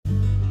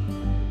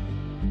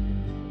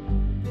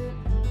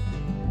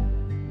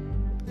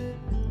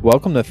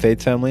Welcome to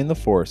Faith Family in the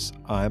Force.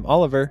 I'm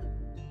Oliver.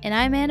 And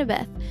I'm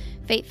Annabeth.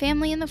 Faith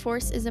Family in the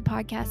Force is a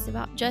podcast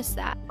about just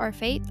that, our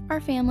faith, our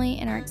family,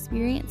 and our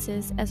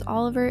experiences as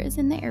Oliver is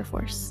in the Air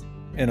Force.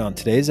 And on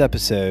today's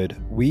episode,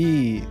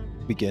 we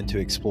begin to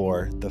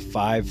explore the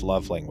 5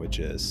 love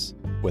languages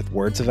with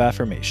words of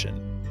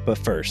affirmation. But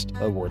first,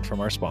 a word from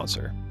our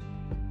sponsor.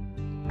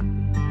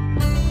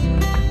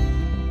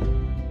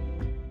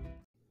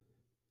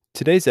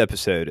 Today's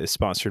episode is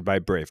sponsored by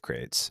Brave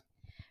Crates.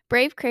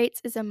 Brave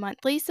Crates is a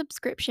monthly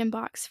subscription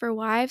box for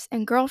wives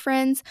and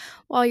girlfriends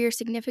while your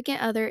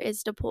significant other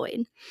is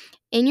deployed.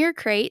 In your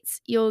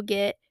crates, you'll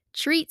get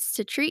treats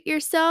to treat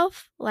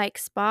yourself, like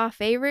spa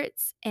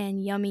favorites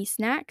and yummy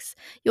snacks.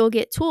 You'll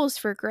get tools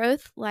for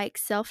growth, like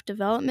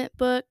self-development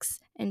books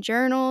and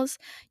journals.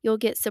 You'll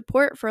get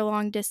support for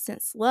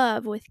long-distance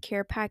love with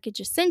care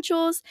package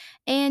essentials.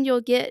 And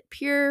you'll get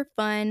pure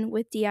fun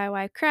with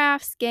DIY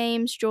crafts,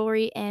 games,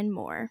 jewelry, and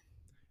more.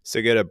 So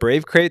go to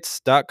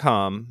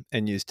bravecrates.com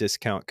and use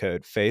discount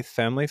code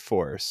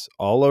FaithFamilyForce,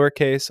 all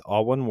lowercase,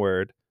 all one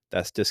word.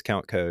 That's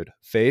discount code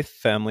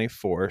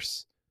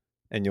FaithFamilyForce,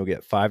 and you'll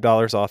get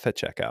 $5 off at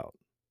checkout.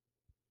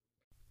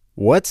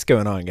 What's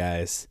going on,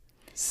 guys?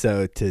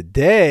 So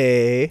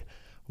today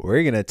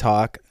we're going to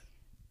talk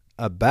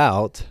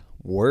about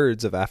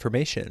words of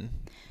affirmation.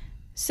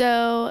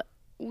 So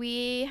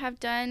we have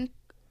done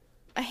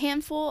a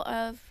handful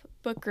of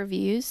book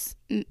reviews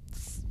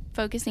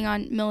focusing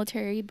on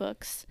military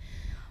books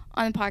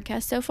on the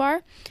podcast so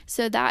far.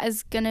 So that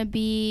is going to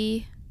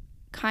be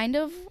kind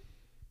of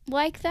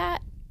like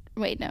that.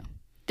 Wait, no.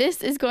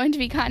 This is going to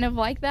be kind of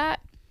like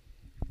that.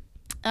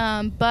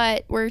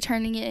 But we're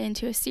turning it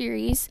into a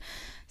series.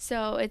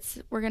 So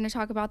we're going to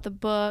talk about the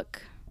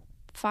book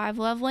 5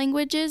 Love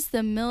Languages,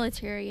 the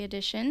military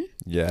edition.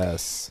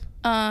 Yes.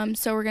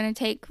 So we're going to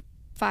take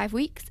 5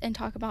 weeks and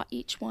talk about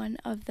each one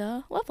of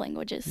the love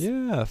languages.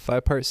 Yeah,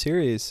 5-part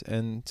series,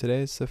 and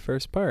today's the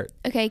first part.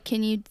 Okay,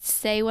 can you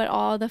say what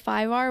all the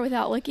 5 are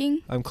without looking?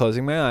 I'm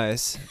closing my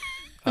eyes.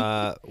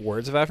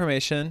 Words of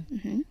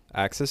affirmation,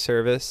 acts of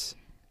service,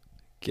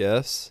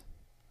 gifts,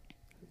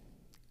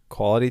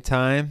 quality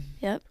time,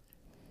 Yep.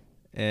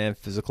 and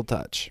physical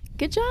touch.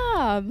 Good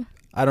job.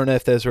 I don't know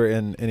if those were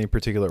in any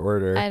particular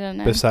order. I don't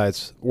know.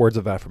 Besides words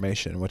of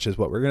affirmation, which is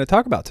what we're going to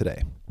talk about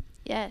today.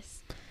 Yes.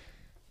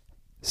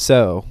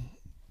 So,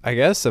 I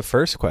guess the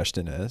first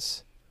question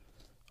is,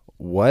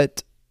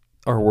 what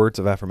are words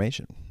of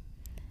affirmation?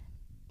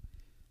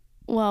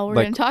 Well, we're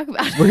going to talk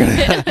about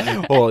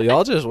it. Well,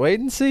 y'all just wait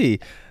and see.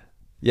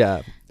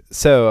 Yeah.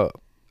 So,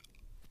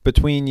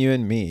 between you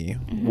and me,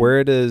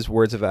 where does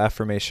words of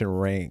affirmation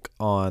rank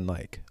on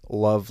like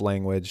love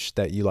language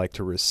that you like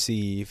to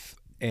receive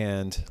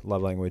and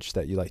love language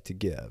that you like to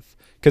give?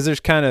 Because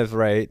there's kind of,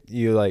 right,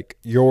 you like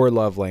your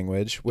love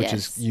language, which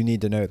is, you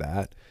need to know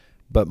that.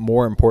 But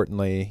more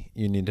importantly,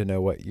 you need to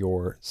know what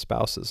your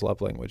spouse's love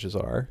languages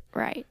are.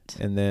 Right.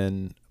 And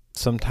then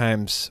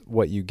sometimes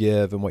what you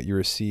give and what you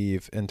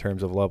receive in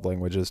terms of love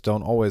languages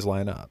don't always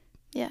line up.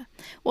 Yeah.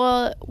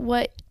 Well,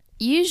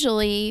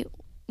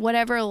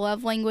 whatever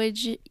love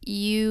language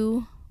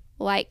you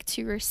like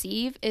to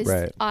receive is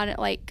on it,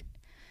 like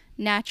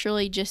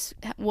naturally just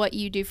what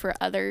you do for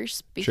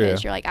others,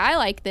 because you're like, I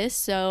like this,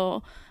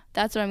 so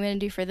that's what I'm going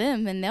to do for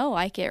them, and they'll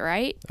like it,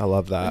 right? I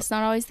love that. That's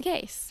not always the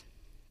case.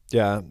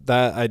 Yeah,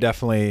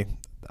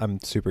 I'm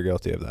super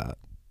guilty of that.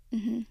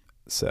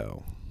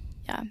 So.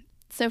 Yeah.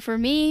 So for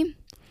me,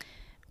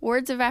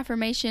 words of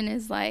affirmation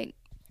is like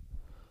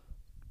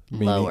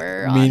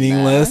lower.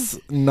 Meaningless,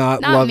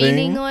 not loving. Not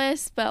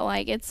meaningless, but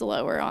like it's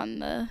lower on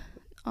the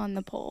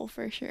pole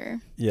for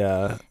sure.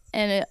 Yeah.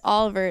 And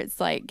Oliver,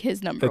 it's like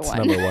his number 1. It's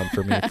number 1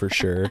 for me for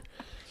sure.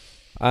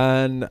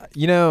 And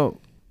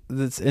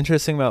that's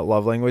interesting about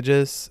love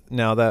languages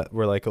now that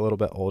we're like a little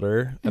bit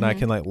older, and I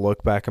can like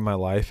look back in my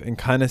life and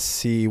kind of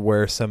see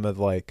where some of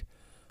like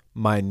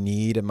my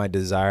need and my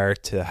desire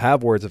to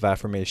have words of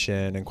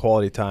affirmation and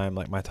quality time,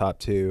 like my top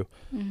 2,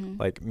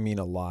 like mean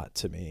a lot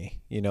to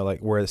me, like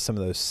where some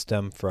of those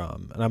stem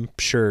from. And I'm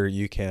sure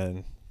you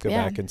can go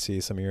back and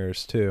see some of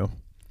yours too.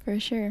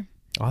 For sure.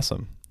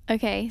 Awesome.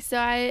 Okay. So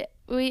I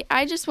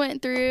just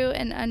went through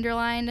and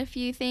underlined a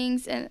few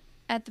things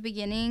at the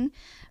beginning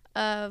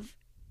of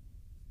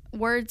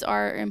words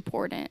are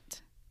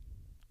important.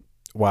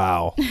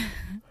 Wow.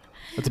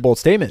 That's a bold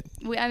statement.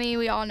 We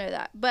all know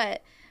that.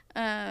 But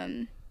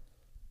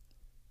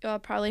y'all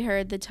probably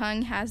heard the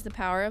tongue has the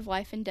power of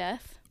life and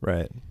death.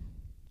 Right.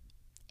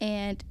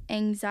 And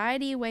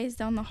anxiety weighs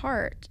down the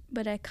heart,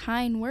 but a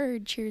kind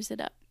word cheers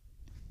it up.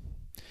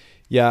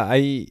 Yeah,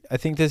 I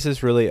think this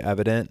is really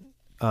evident,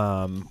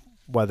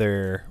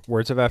 whether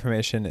words of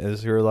affirmation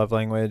is your love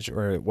language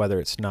or whether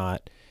it's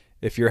not.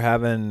 If you're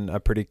having a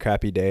pretty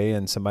crappy day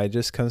and somebody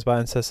just comes by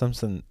and says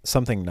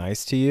something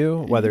nice to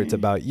you, whether it's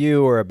about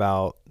you or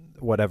about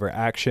whatever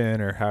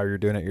action or how you're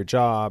doing at your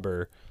job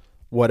or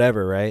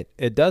whatever, right?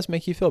 It does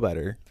make you feel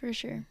better. For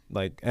sure.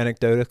 Like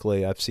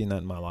anecdotally, I've seen that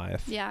in my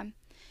life. Yeah.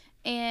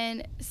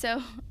 And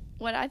so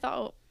what I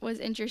thought was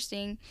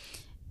interesting,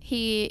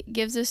 he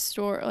gives a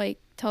story,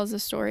 like tells a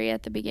story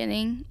at the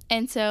beginning.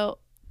 And so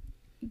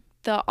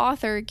the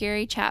author,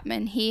 Gary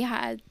Chapman, he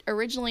had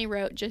originally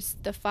wrote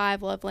just the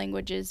 5 Love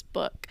Languages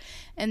book.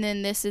 And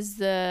then this is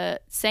the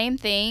same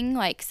thing,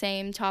 like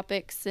same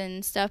topics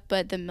and stuff,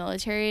 but the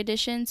military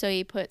edition. So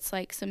he puts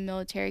like some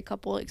military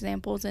couple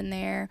examples in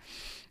there.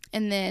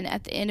 And then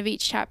at the end of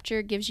each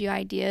chapter gives you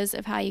ideas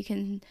of how you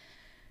can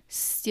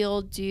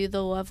still do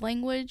the love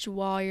language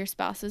while your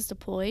spouse is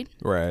deployed.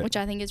 Right. Which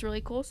I think is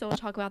really cool. So we'll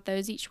talk about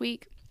those each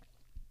week.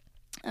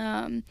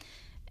 And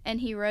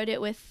he wrote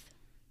it with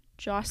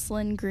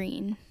Jocelyn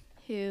Green,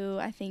 who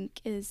I think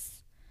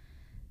is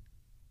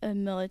a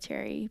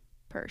military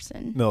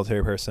person.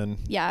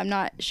 Yeah, I'm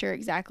not sure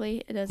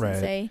exactly. It doesn't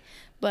say,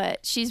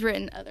 but she's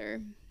written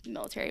other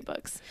military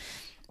books.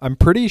 I'm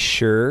pretty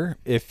sure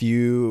if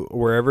you,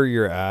 wherever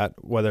you're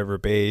at, whatever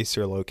base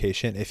or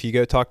location, if you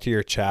go talk to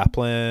your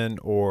chaplain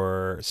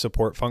or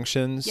support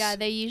functions. Yeah,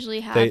 they usually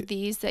have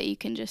these that you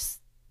can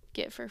just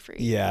get for free.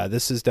 Yeah,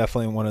 this is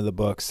definitely one of the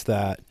books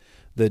that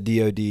the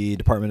DoD,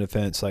 Department of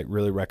Defense, like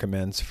really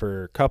recommends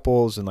for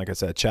couples and, like I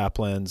said,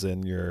 chaplains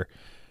and your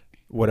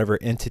whatever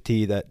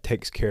entity that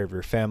takes care of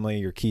your family,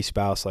 your key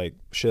spouse, like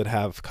should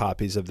have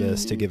copies of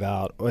this to give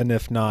out. And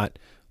if not,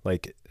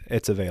 like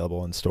it's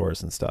available in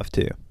stores and stuff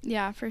too.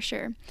 Yeah, for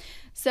sure.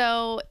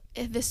 So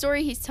the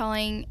story he's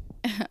telling,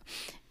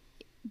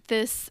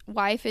 this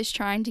wife is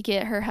trying to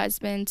get her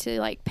husband to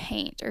like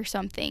paint or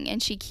something,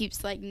 and she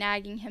keeps like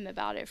nagging him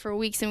about it for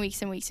weeks and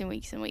weeks and weeks and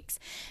weeks and weeks,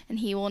 and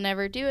he will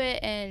never do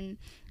it. And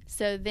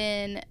so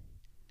then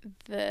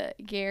the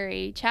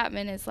Gary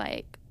Chapman is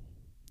like,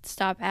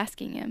 stop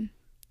asking him.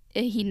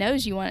 He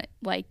knows you want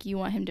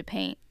him to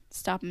paint.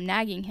 Stop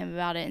nagging him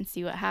about it and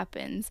see what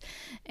happens.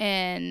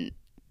 And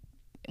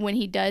when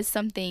he does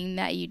something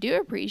that you do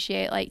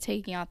appreciate, like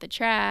taking out the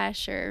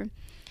trash or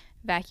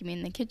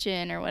vacuuming the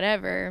kitchen or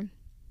whatever,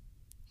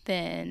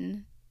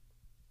 then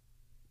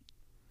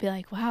be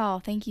like,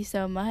 wow, thank you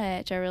so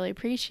much. I really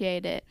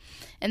appreciate it.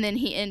 And then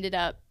he ended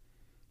up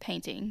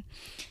painting.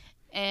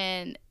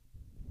 And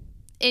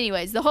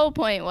anyways, the whole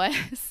point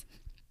was,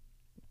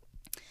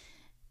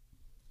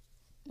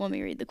 let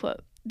me read the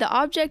quote. The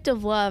object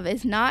of love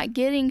is not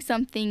getting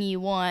something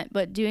you want,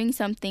 but doing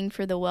something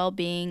for the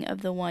well-being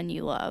of the one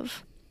you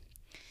love.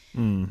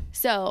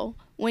 So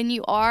when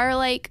you are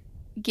like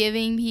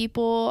giving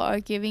people or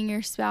giving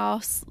your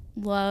spouse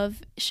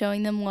love,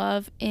 showing them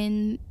love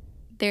in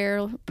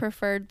their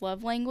preferred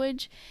love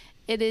language,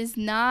 it is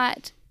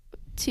not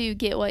to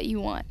get what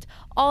you want.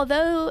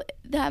 Although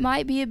that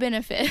might be a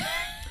benefit.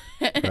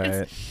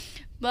 Right.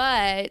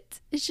 But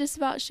it's just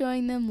about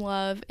showing them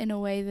love in a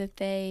way that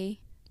they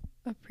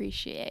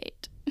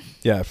appreciate.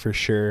 Yeah, for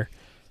sure.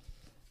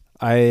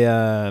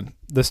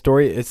 The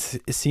story, it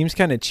seems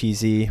kind of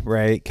cheesy,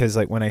 right? Because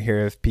like when I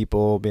hear of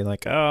people being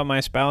like, oh, my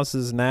spouse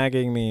is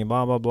nagging me,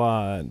 blah, blah,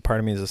 blah. And part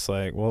of me is just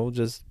like, well,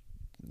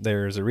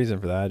 there's a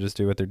reason for that. Just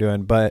do what they're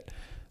doing. But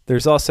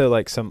there's also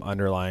like some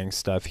underlying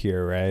stuff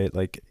here, right?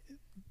 Like,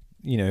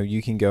 you know,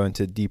 you can go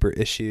into deeper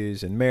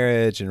issues in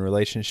marriage and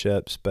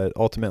relationships, but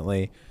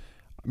ultimately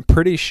I'm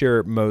pretty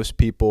sure most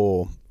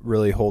people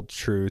really hold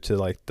true to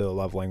like the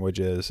love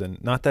languages,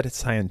 and not that it's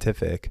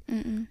scientific,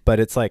 but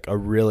it's like a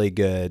really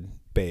good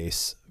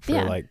base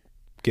for like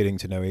getting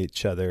to know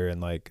each other and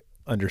like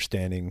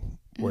understanding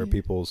where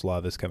people's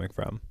love is coming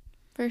from.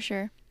 For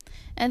sure.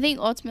 And I think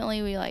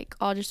ultimately we like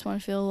all just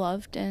want to feel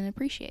loved and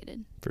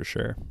appreciated. For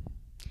sure.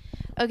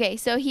 Okay,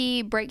 so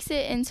he breaks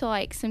it into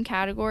like some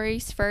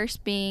categories,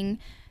 first being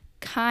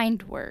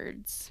kind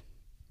words.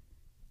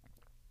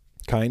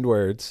 Kind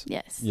words.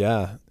 Yes.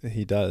 Yeah,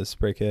 he does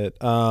break it.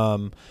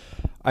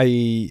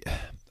 It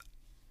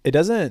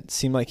doesn't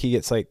seem like he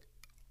gets like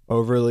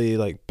overly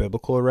like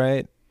biblical,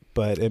 right?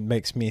 But it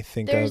makes me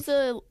think there's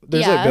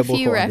like a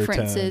few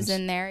references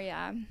in there,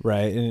 yeah.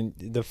 Right, and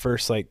the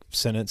first like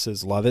sentence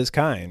is love is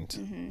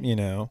kind, you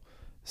know.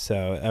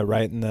 So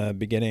right in the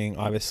beginning,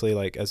 obviously,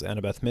 like as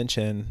Annabeth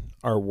mentioned,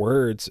 our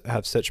words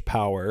have such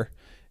power,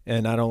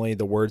 and not only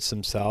the words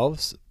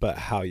themselves, but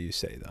how you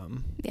say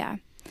them. Yeah.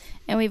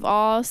 And we've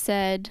all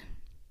said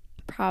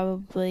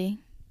probably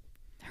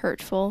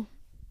hurtful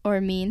or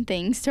mean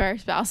things to our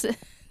spouses.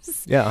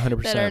 Yeah,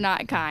 100%. That are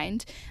not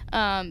kind.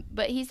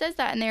 But he says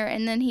that in there,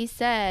 and then he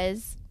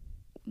says,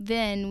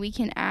 then we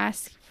can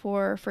ask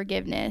for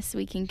forgiveness.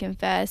 We can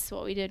confess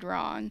what we did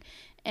wrong.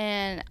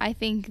 And I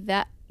think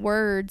that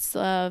words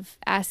of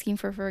asking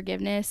for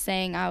forgiveness,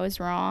 saying I was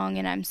wrong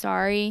and I'm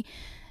sorry,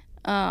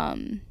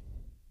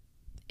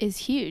 is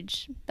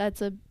huge.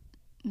 That's a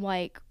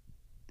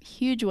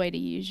huge way to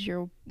use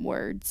your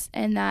words,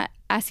 and that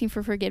asking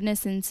for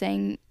forgiveness and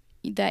saying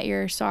that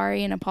you're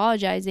sorry and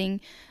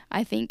apologizing,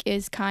 I think,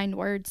 is kind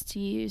words to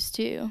use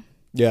too.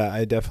 Yeah,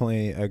 I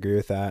definitely agree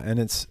with that. And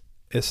it's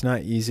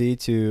not easy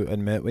to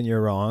admit when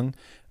you're wrong,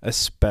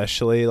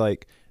 especially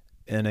like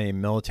in a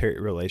military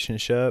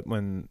relationship,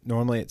 when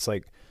normally it's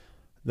like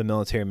the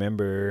military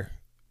member,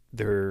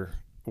 they're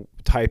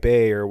type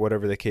A or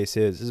whatever the case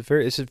is. It's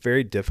just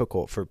very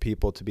difficult for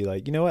people to be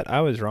like, you know what, I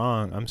was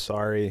wrong, I'm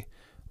sorry,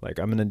 like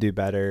I'm gonna do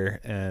better,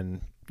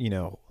 and you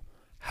know,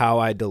 how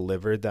I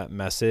delivered that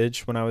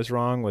message when I was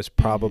wrong was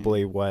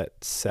probably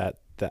what set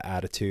the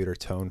attitude or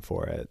tone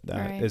for it.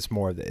 That is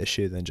more of the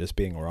issue than just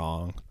being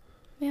wrong.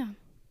 Yeah.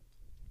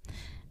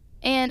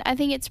 And I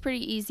think it's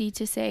pretty easy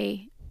to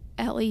say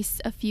at least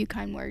a few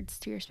kind words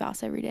to your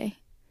spouse every day.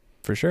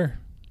 For sure.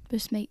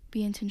 Just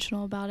be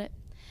intentional about it.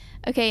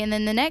 Okay, and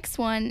then the next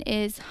one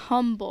is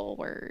humble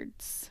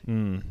words.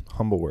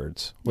 Humble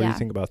words. What do you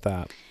think about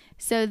that?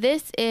 So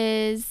this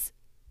is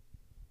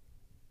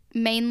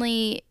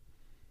mainly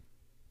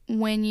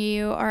when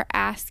you are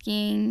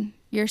asking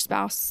your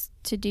spouse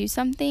to do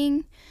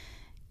something,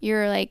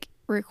 you're like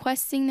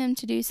requesting them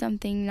to do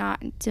something,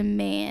 not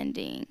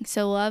demanding.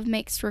 So love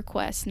makes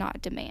requests,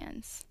 not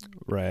demands.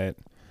 Right.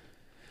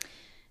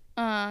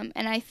 And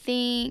I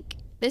think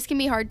this can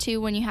be hard too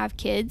when you have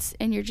kids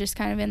and you're just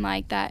kind of in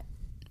like that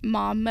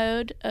mom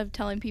mode of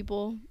telling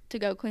people to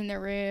go clean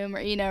their room or,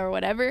 you know, or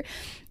whatever.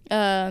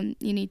 You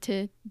need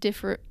to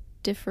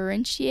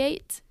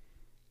differentiate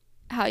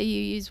how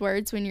you use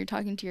words when you're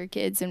talking to your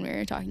kids and when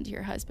you're talking to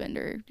your husband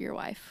or your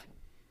wife.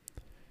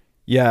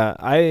 Yeah,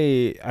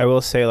 I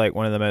will say like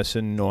one of the most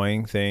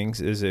annoying things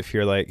is if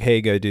you're like,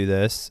 hey, go do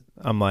this.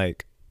 I'm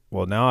like,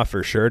 well, now I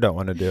for sure don't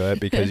want to do it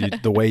because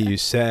the way you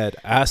said,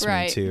 ask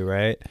me to,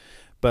 right?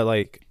 But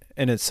like,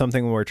 and it's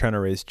something we're trying to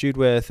raise Jude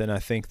with, and I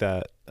think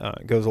that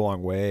goes a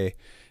long way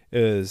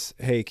is,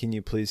 hey, can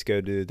you please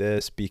go do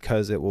this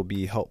because it will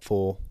be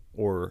helpful,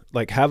 or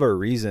like have a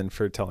reason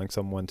for telling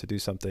someone to do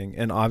something.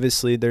 And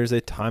obviously there's a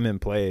time and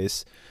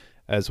place,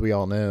 as we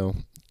all know,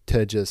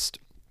 to just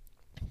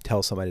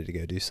tell somebody to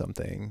go do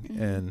something.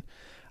 And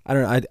I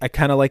don't know, I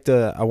kind of like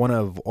I want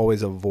to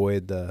always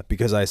avoid the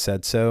because I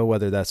said so,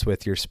 whether that's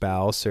with your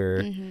spouse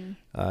or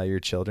your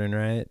children,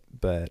 right?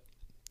 But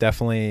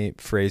definitely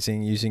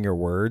using your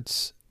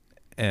words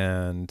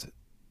and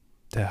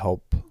to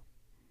help,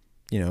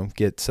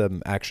 get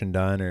some action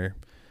done, or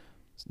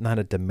not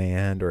a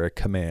demand or a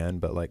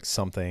command, but like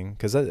something,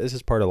 because this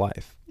is part of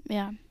life.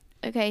 Yeah.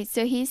 Okay,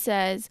 so he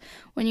says,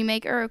 when you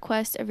make a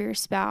request of your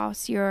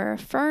spouse, you're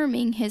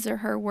affirming his or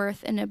her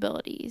worth and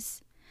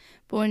abilities.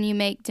 But when you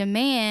make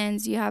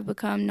demands, you have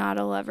become not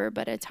a lover,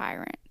 but a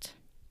tyrant.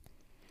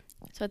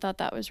 So I thought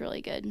that was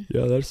really good.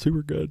 Yeah, that's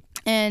super good.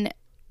 And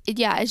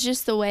it's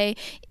just the way,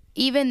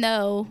 even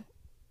though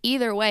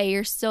either way,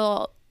 you're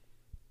still,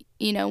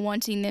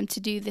 wanting them to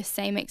do the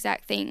same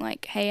exact thing.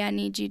 Like, hey, I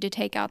need you to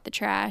take out the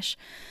trash.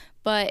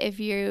 But if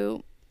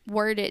you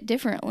word it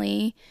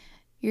differently,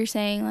 you're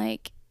saying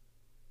like,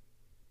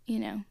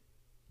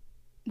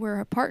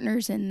 we're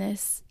partners in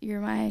this.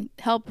 You're my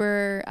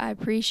helper. I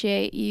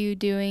appreciate you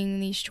doing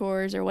these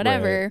chores or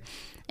whatever,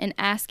 and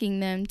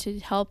asking them to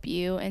help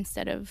you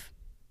instead of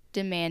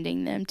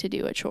demanding them to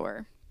do a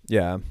chore.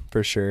 Yeah,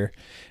 for sure.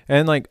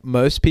 And like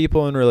most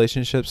people in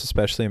relationships,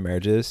 especially in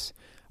marriages,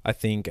 I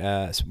think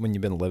when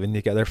you've been living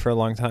together for a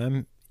long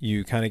time,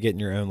 you kind of get in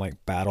your own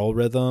like battle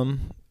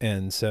rhythm.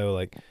 And so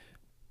like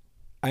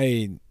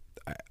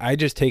I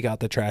just take out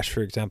the trash,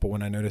 for example,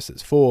 when I notice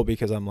it's full,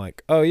 because I'm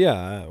like, oh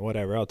yeah,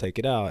 whatever, I'll take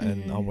it out.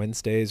 And on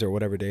Wednesdays or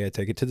whatever day, I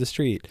take it to the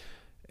street.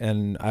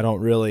 And I don't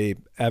really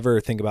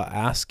ever think about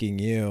asking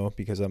you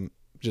because I'm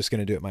just going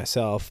to do it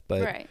myself.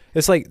 But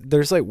it's like,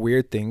 there's like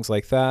weird things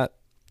like that.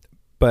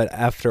 But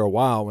after a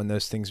while, when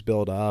those things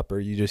build up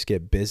or you just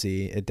get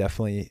busy, it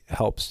definitely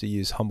helps to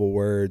use humble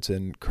words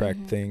and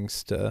correct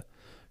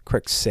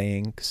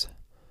sayings.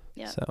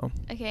 Yeah. So.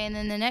 Okay, and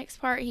then the next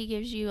part, he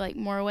gives you like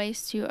more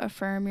ways to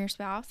affirm your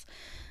spouse.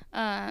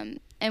 And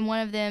one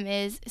of them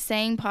is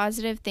saying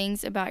positive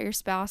things about your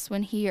spouse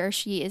when he or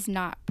she is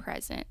not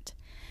present.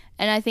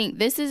 And I think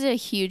this is a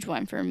huge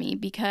one for me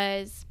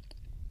because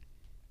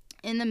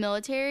in the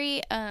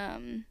military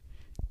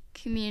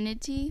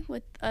community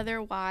with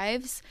other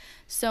wives,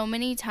 so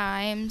many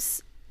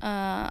times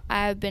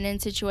I've been in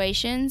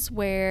situations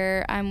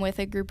where I'm with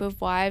a group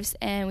of wives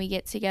and we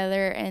get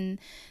together and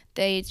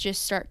they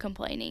just start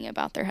complaining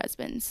about their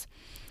husbands.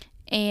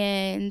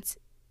 And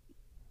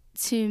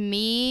to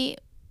me,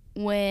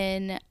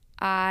 when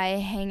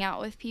I hang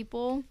out with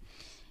people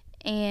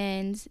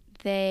and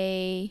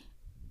they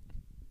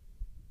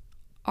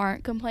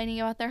aren't complaining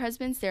about their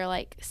husbands, they're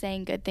like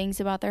saying good things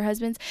about their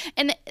husbands.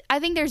 And I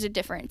think there's a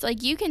difference.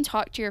 Like you can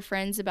talk to your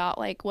friends about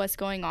like what's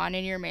going on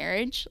in your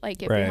marriage,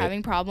 like if you're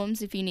having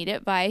problems, if you need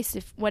advice,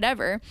 if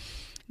whatever.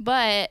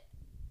 But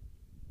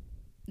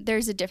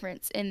there's a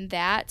difference in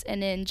that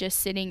and in just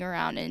sitting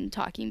around and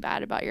talking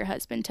bad about your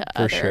husband to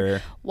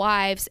other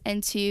wives,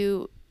 and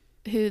to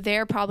who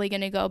they're probably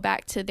going to go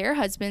back to their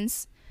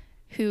husbands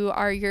who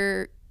are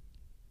your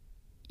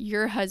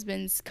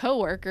husband's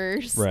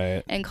coworkers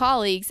and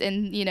colleagues,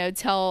 and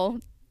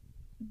tell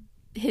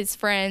his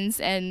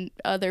friends and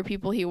other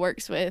people he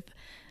works with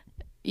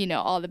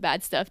all the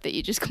bad stuff that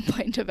you just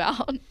complained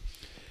about.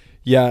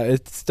 Yeah,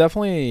 it's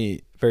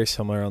definitely very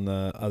similar on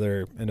the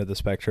other end of the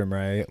spectrum,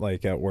 right?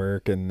 Like at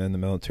work and in the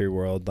military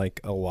world, like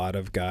a lot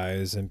of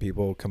guys and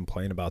people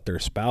complain about their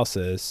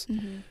spouses.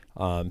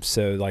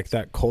 So like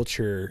that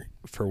culture,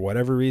 for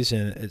whatever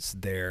reason, it's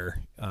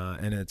there.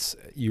 And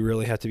you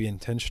really have to be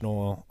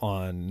intentional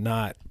on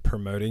not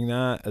promoting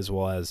that, as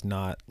well as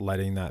not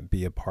letting that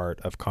be a part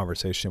of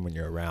conversation when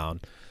you're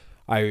around.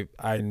 I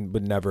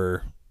would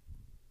never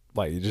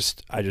I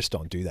just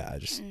don't do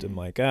that. I'm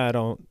like,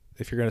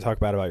 if you're going to talk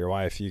bad about your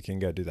wife, you can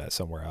go do that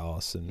somewhere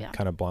else, and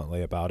kind of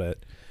bluntly about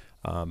it.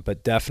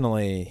 But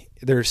definitely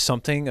there's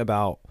something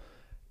about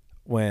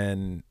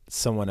when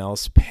someone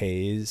else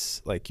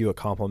pays like you a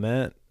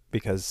compliment,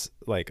 because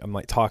like I'm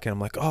like talking, I'm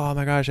like, oh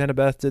my gosh,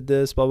 Annabeth did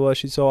this, blah, blah, blah,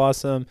 she's so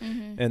awesome.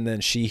 And then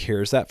she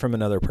hears that from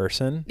another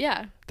person.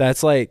 Yeah.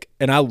 That's like,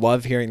 and I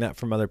love hearing that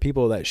from other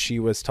people, that she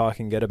was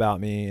talking good about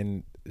me,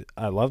 and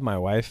I love my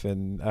wife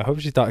and I hope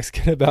she talks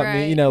good about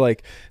me, you know,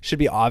 like should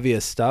be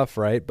obvious stuff.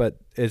 Right. But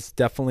it's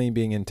definitely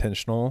being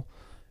intentional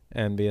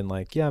and being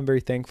like, yeah, I'm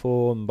very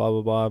thankful and blah,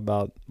 blah, blah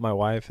about my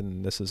wife,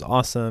 and this is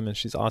awesome and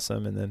she's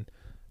awesome. And then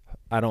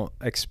I don't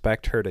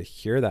expect her to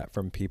hear that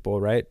from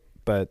people. Right.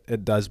 But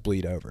it does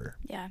bleed over.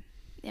 Yeah.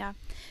 Yeah.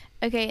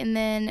 Okay. And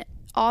then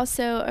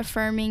also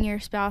affirming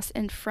your spouse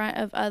in front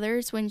of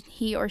others when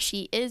he or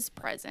she is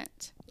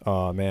present.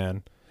 Oh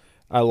man,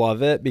 I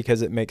love it,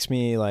 because it makes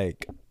me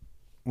like,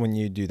 when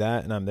you do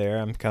that and I'm there,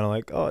 I'm kind of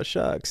like, oh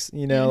shucks,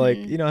 you know, like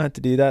you don't have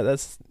to do that.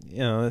 That's, you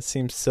know, it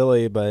seems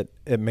silly, but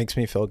it makes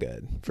me feel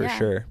good for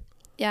sure.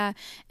 Yeah.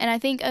 And I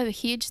think a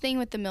huge thing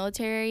with the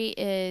military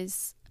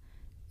is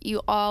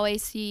you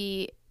always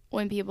see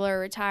when people are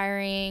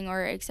retiring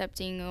or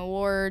accepting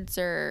awards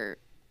or,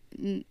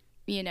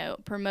 you know,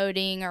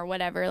 promoting or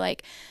whatever,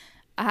 like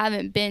I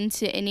haven't been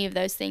to any of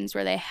those things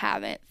where they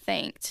haven't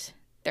thanked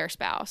their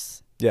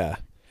spouse. Yeah.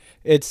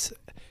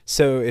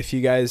 So if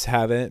you guys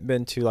haven't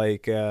been to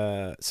like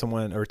a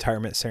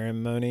retirement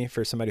ceremony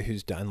for somebody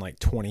who's done like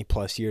 20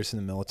 plus years in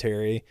the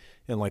military,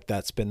 and like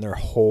that's been their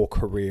whole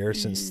career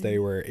since they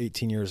were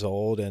 18 years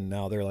old, and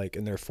now they're like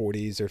in their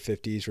 40s or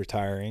 50s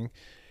retiring,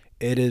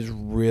 it is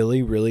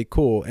really, really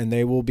cool. And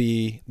they will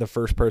be the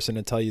first person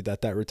to tell you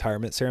that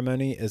retirement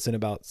ceremony isn't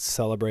about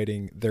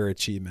celebrating their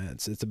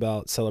achievements. It's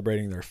about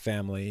celebrating their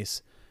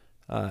families'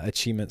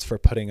 achievements for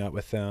putting up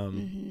with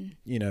them,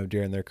 you know,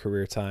 during their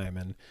career time.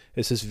 And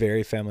it's just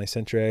very family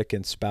centric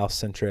and spouse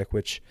centric,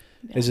 which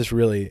is just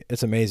really,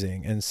 it's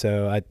amazing. And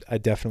so I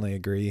definitely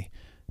agree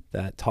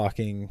that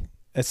talking,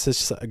 it's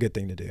just a good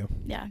thing to do.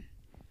 Yeah.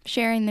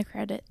 Sharing the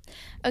credit.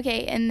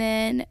 Okay. And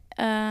then,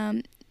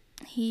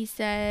 he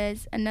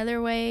says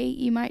another way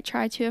you might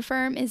try to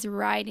affirm is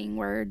writing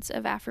words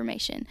of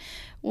affirmation,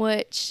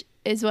 which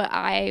is what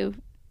I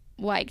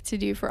like to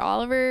do for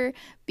Oliver,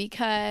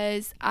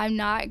 because I'm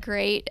not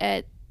great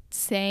at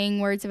saying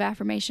words of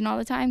affirmation all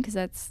the time, because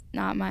that's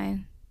not my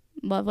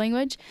love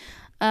language.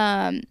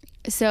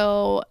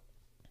 So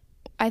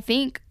I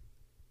think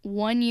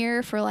one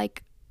year for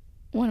like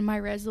one of my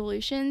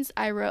resolutions,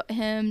 I wrote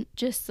him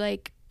just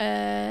like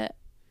an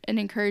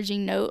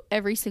encouraging note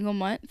every single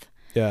month.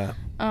 Yeah.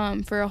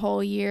 For a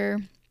whole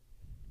year,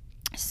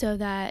 so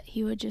that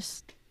he would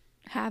just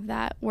have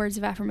that words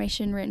of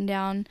affirmation written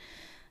down.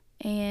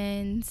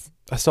 And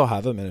I still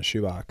have them in a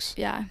shoebox.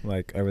 Yeah.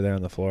 Like over there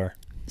on the floor.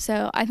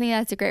 So I think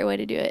that's a great way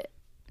to do it.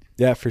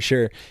 Yeah, for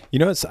sure. You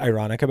know what's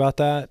ironic about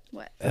that?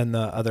 What? And the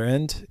other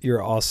end,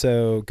 you're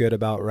also good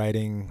about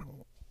writing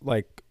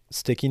like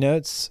sticky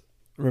notes.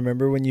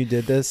 Remember when you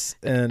did this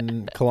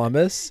in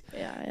Columbus?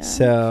 Yeah.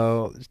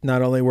 So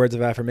not only words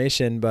of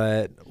affirmation,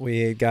 but we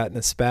had gotten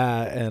a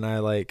spat, and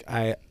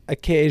I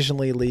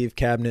occasionally leave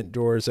cabinet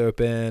doors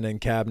open and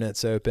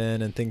cabinets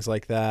open and things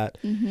like that.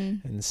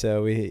 And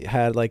so we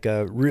had like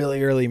a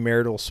really early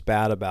marital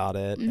spat about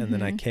it. And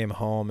then I came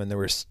home and there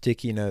were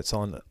sticky notes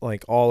on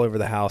like all over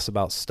the house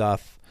about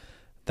stuff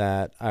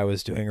that I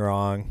was doing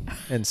wrong.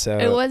 And so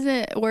it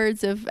wasn't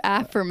words of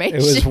affirmation.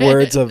 It was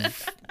words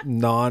of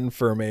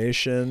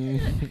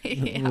non-formation.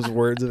 It was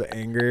words of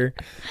anger.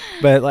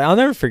 But like, I'll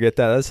never forget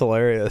that. That's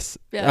hilarious.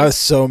 Yeah. I was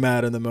so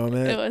mad in the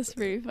moment. It was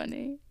pretty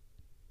funny.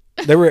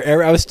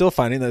 I was still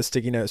finding those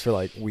sticky notes for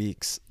like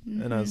weeks.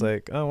 And I was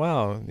like, oh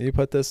wow, you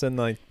put this in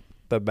like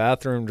the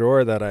bathroom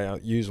drawer that I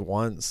use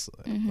once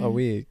a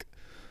week.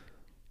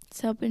 It's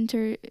helping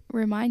to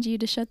remind you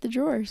to shut the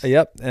drawers.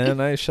 Yep.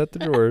 And I shut the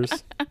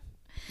drawers.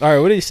 All right,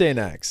 what do you say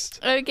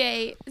next?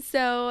 Okay,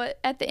 so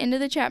at the end of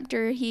the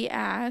chapter, he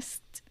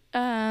asked,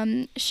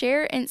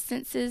 share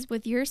instances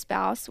with your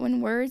spouse when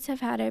words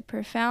have had a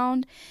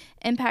profound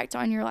impact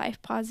on your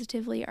life,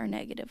 positively or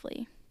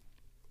negatively.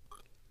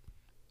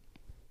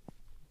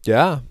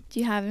 Yeah. Do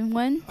you have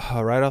one?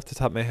 Right off the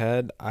top of my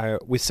head,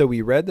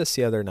 we read this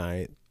the other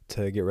night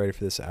to get ready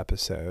for this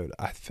episode.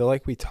 I feel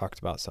like we talked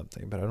about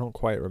something, but I don't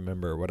quite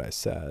remember what I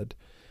said.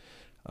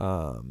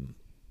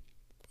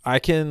 I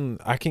can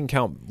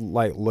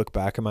look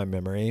back in my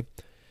memory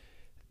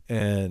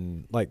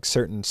and like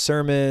certain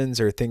sermons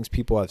or things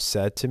people have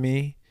said to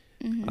me.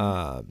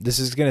 This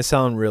is going to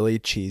sound really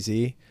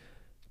cheesy,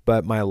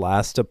 but my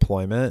last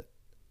deployment,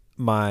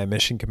 my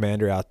mission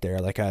commander out there,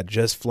 like I had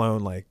just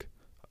flown like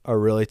a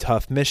really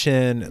tough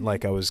mission, and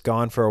like I was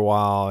gone for a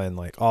while and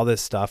like all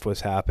this stuff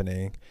was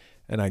happening.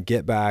 And I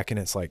get back and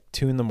it's like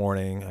 2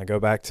 a.m. I go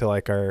back to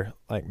like our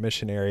like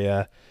mission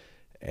area,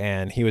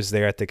 and he was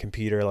there at the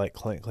computer, like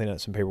cleaning up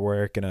some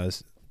paperwork, and I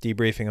was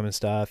debriefing him and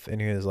stuff.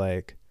 And he was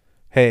like,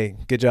 "Hey,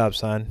 good job,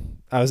 son."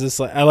 I was just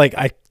like,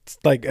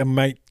 I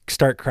might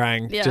start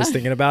crying just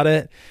thinking about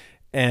it.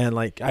 And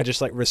like, I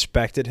just like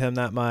respected him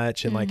that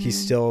much. And like, he's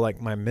still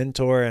like my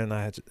mentor, and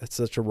it's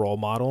such a role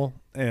model.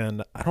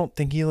 And I don't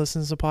think he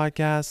listens to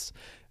podcasts.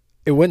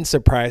 It wouldn't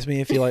surprise me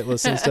if he like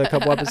listens to a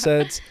couple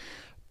episodes.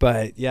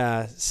 But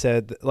yeah,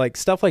 said like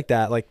stuff like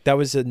that. Like that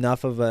was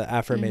enough of an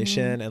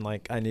affirmation, and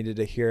like I needed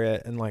to hear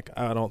it, and like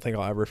I don't think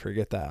I'll ever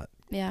forget that.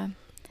 Yeah,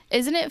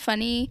 isn't it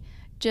funny?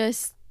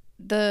 Just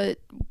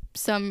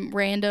some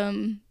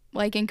random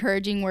like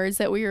encouraging words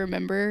that we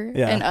remember,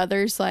 and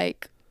others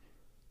like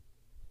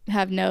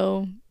have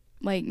no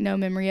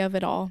memory of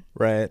it all.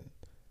 Right.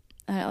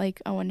 I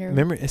wonder.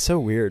 Memory is so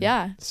weird.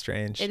 Yeah, it's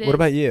strange. It what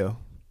about you?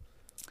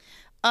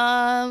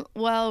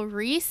 Well,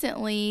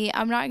 recently,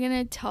 I'm not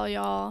gonna tell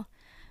y'all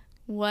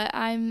what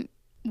I'm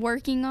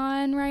working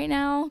on right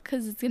now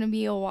because it's gonna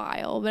be a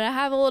while, but I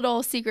have a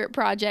little secret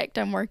project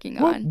I'm working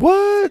on.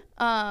 What?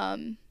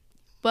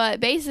 But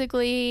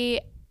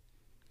basically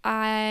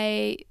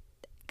I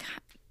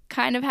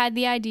kind of had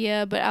the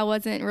idea, but I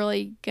wasn't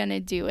really gonna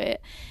do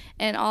it,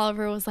 and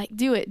Oliver was like,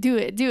 do it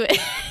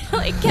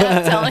like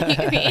kept telling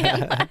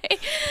me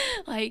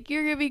like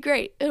you're gonna be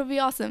great, it'll be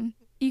awesome,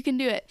 you can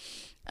do it.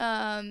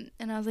 And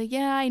I was like,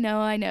 yeah, I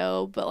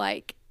know, but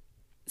like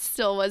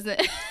still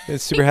wasn't.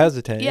 It's super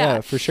hesitant.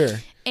 Yeah, for sure.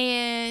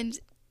 And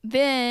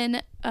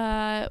then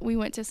we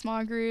went to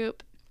small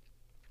group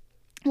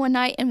one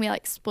night, and we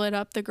like split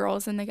up the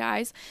girls and the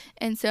guys.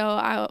 And so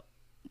I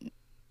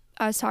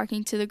was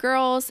talking to the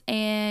girls,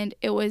 and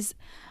it was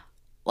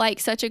like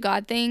such a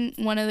God thing.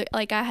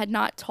 I had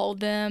not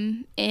told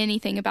them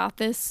anything about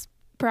this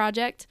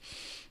project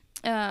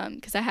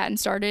because I hadn't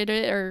started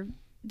it or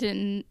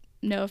didn't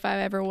know if I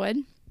ever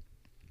would.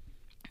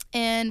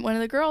 And one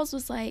of the girls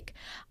was like,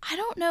 I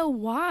don't know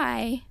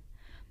why,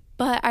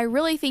 but I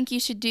really think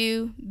you should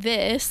do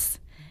this.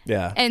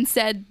 Yeah. And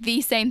said the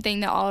same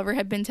thing that Oliver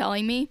had been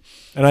telling me.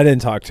 And I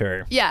didn't talk to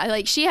her. Yeah,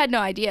 like she had no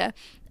idea.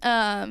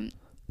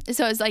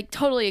 So it's like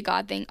totally a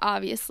God thing,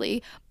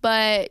 obviously.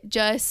 But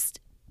just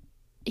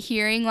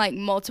hearing like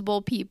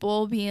multiple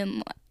people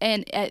being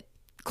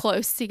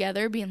close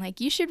together being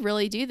like, you should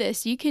really do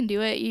this. You can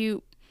do it.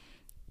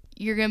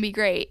 You're going to be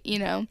great, you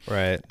know?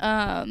 Right.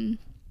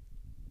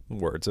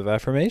 Words of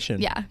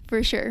affirmation. Yeah,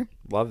 for sure.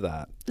 Love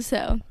that.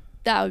 So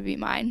that would be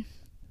mine.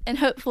 And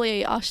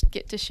hopefully I'll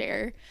get to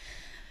share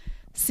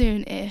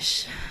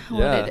soon-ish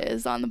what it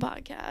is on the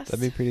podcast. That'd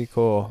be pretty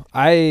cool.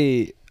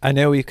 I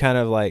know we've kind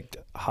of like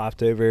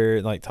hopped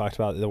over, like talked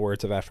about the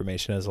words of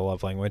affirmation as a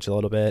love language a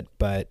little bit,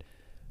 but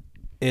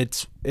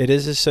it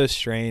is just so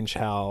strange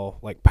how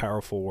like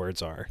powerful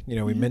words are. You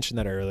know, we mentioned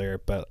that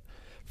earlier, but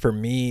for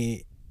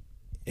me,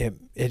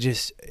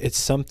 it's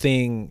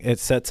something, it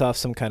sets off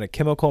some kind of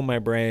chemical in my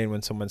brain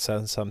when someone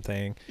says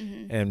something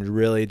and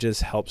really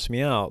just helps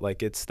me out.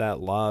 Like it's that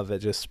love, it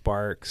just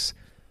sparks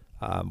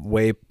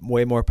way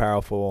more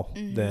powerful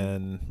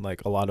than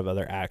like a lot of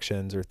other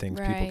actions or things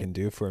people can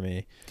do for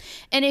me.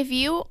 And if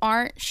you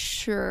aren't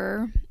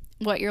sure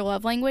what your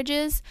love language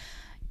is,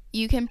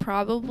 you can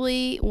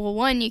probably,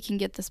 one, you can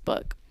get this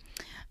book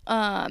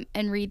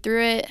and read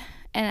through it.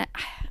 And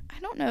I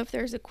don't know if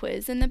there's a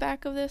quiz in the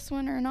back of this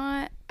one or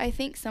not. I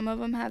think some of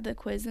them have the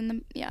quiz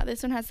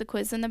this one has the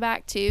quiz in the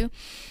back too.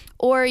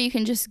 Or you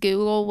can just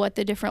Google what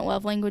the different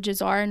love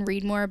languages are and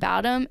read more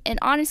about them. And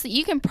honestly,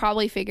 you can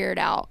probably figure it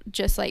out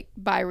just like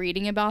by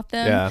reading about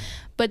them. Yeah.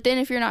 But then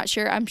if you're not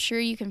sure, I'm sure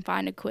you can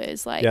find a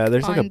quiz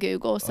there's on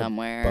Google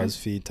somewhere.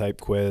 BuzzFeed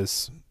type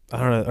quiz. I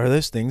don't know. Are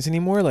those things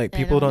anymore? Like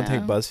people don't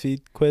take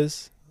BuzzFeed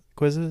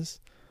quizzes?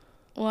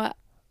 What?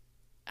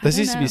 This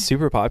used to be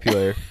super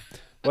popular.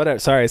 Whatever.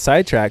 Sorry,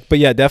 sidetrack. But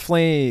yeah,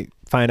 definitely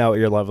find out what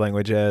your love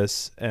language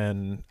is,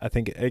 and I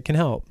think it can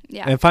help.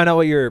 Yeah. And find out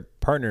what your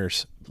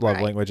partner's love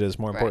language is,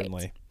 more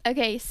importantly.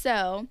 Okay,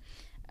 so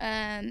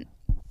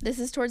this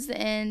is towards the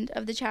end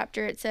of the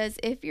chapter. It says,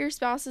 if your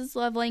spouse's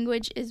love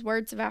language is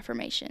words of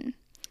affirmation,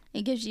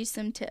 it gives you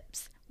some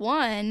tips.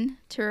 1,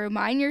 to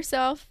remind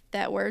yourself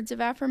that words of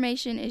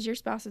affirmation is your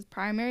spouse's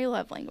primary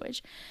love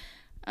language.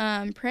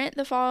 Print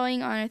the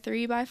following on a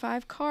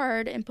 3x5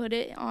 card and put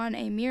it on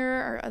a mirror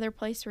or other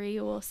place where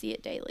you will see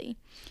it daily.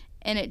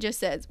 And it just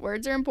says,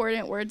 words are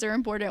important, words are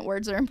important,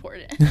 words are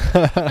important.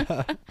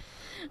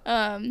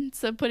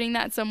 So putting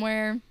that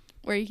somewhere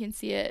where you can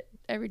see it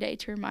every day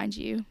to remind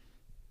you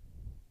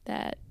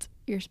that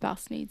your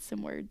spouse needs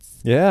some words.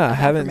 Yeah, I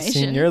haven't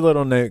seen your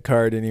little note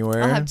card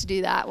anywhere. I'll have to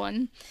do that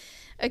one.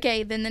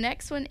 Okay, then the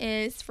next one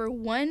is, for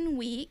 1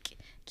 week,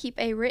 keep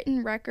a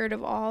written record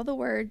of all the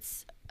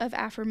words of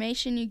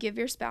affirmation you give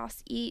your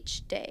spouse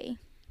each day.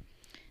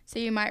 So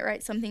you might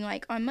write something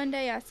like, on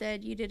Monday I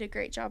said, you did a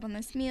great job on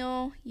this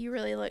meal. You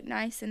really look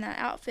nice in that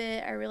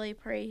outfit. I really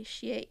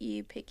appreciate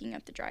you picking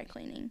up the dry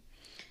cleaning.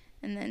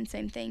 And then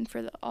same thing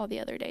for all the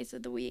other days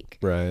of the week.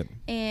 Right.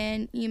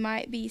 And you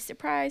might be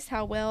surprised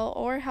how well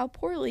or how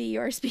poorly you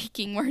are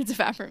speaking words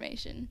of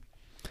affirmation.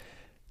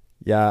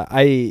 Yeah,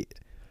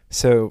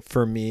 so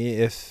for me,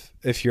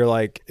 if you're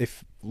like,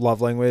 if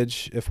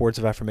words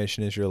of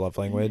affirmation is your love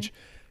language,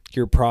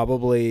 you're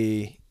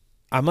probably,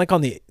 I'm like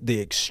on the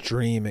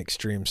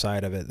extreme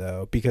side of it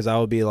though, because I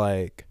will be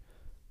like,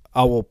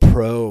 I will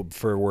probe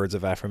for words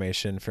of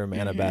affirmation from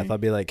Annabeth. I'll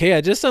be like, hey,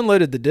 I just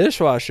unloaded the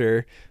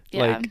dishwasher,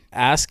 like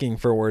asking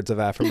for words of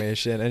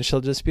affirmation. And she'll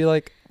just be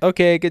like,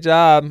 okay, good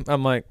job.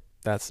 I'm like,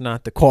 that's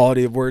not the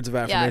quality of words of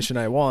affirmation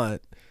I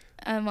want.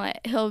 I'm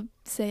like, he'll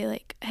say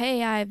like,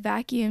 hey, I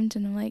vacuumed.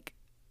 And I'm like,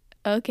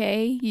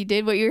 okay, you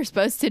did what you were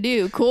supposed to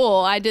do. Cool.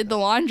 I did the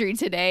laundry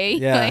today.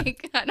 Yeah.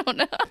 Like, I don't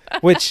know.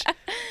 Which,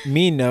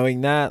 me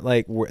knowing that,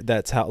 like,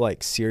 that's how,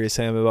 like, serious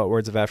I am about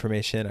words of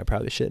affirmation. I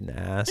probably shouldn't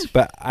ask.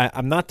 But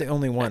I'm not the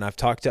only one. I've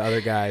talked to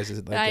other guys,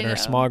 like, in our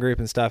small group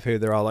and stuff, who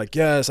they're all like,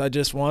 yes, I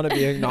just want to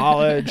be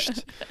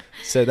acknowledged.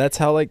 So that's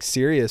how, like,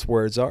 serious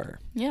words are.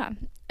 Yeah.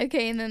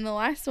 Okay, and then the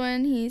last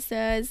one, he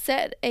says,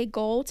 set a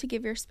goal to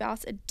give your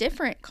spouse a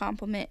different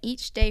compliment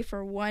each day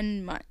for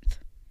 1 month.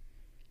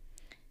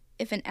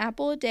 If an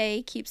apple a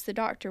day keeps the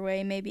doctor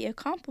away, maybe a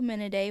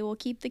compliment a day will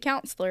keep the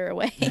counselor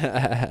away.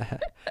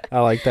 I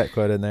like that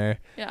quote in there.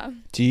 Yeah.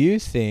 Do you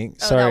think...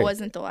 sorry, that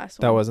wasn't the last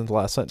one. That wasn't the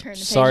last one. Turn the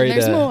page sorry,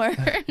 there's more.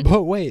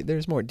 But wait,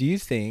 there's more. Do you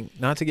think,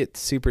 not to get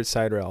super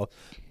side rail,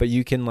 but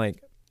you can,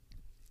 like,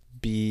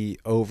 be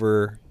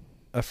over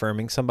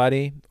affirming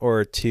somebody,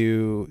 or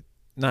too,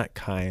 not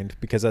kind,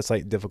 because that's,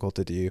 like, difficult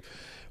to do,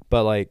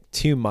 but, like,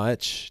 too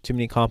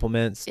many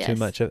compliments, too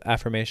much of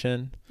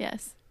affirmation?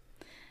 Yes.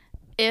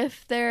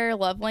 If their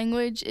love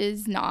language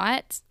is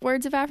not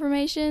words of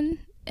affirmation,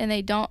 and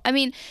they don't, I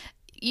mean,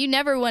 you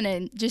never want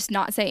to just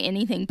not say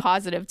anything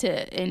positive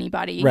to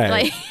anybody. Right.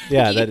 Like,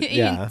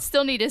 yeah. You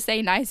still need to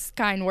say nice,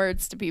 kind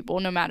words to people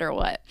no matter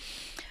what.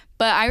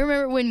 But I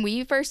remember when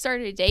we first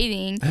started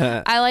dating,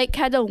 I, like,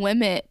 had to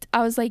limit.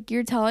 I was like,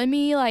 you're telling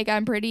me, like,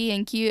 I'm pretty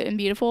and cute and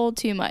beautiful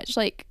too much.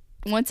 Like,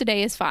 once a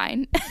day is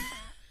fine.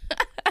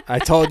 I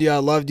told you I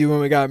loved you when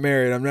we got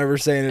married. I'm never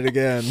saying it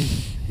again.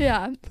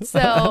 Yeah.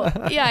 So,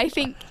 yeah, I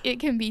think it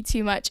can be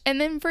too much.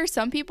 And then for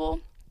some people,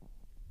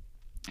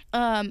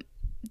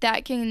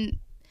 that can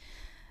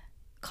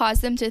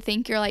cause them to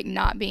think you're, like,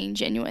 not being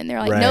genuine. They're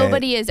like,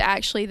 nobody is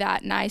actually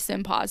that nice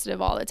and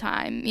positive all the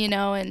time, you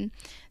know? And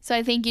so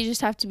I think you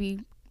just have to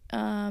be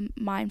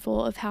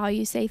mindful of how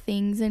you say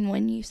things and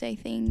when you say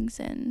things,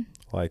 and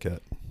like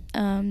it.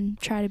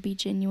 Try to be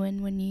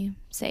genuine when you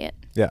say it.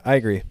 Yeah, I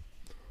agree.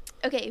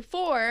 Okay,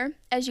 4,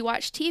 as you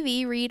watch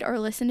TV, read, or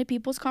listen to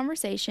people's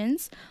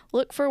conversations,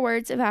 look for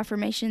words of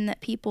affirmation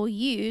that people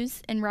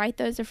use and write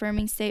those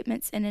affirming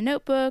statements in a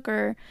notebook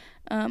or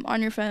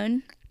on your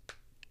phone.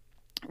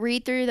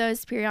 Read through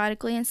those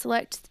periodically and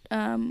select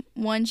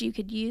ones you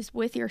could use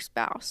with your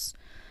spouse.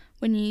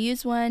 When you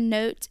use one,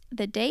 note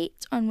the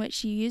date on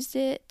which you used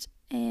it,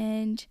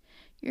 and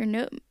your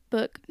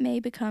notebook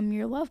may become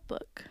your love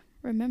book.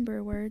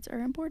 Remember, words are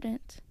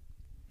important.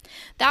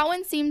 That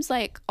one seems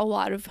like a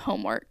lot of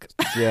homework.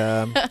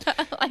 Yeah.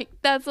 Like,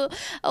 that's a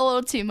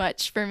little too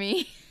much for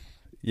me.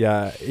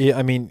 Yeah.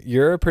 I mean,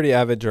 you're a pretty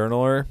avid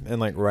journaler and,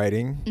 like,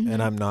 writing,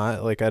 and I'm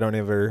not. Like, I don't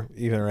ever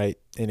even write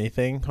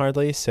anything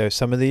hardly. So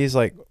some of these,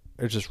 like,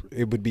 are just,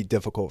 it would be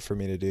difficult for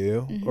me to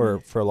do, or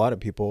for a lot of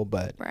people.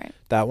 But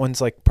that one's,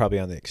 like, probably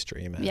on the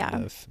extreme end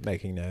of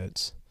making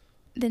notes.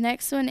 The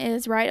next one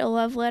is write a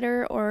love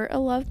letter or a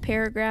love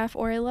paragraph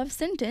or a love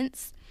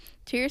sentence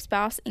to your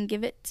spouse and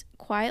give it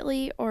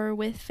quietly or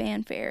with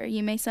fanfare.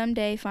 You may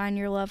someday find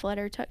your love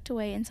letter tucked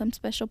away in some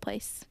special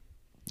place.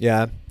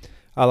 Yeah,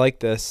 I like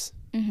this.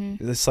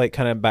 This, like,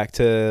 kind of back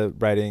to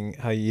writing,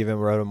 how you even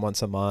wrote them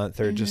once a month,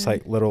 or just,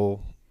 like,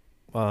 little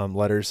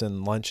letters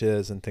and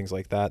lunches and things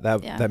like that.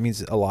 That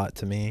means a lot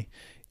to me.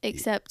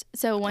 Except,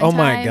 so one time... Oh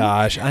my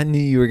gosh, I knew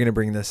you were going to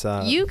bring this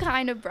up. You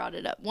kind of brought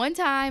it up. One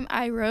time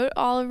I wrote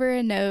Oliver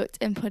a note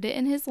and put it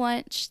in his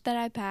lunch that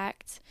I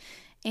packed,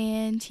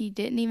 and he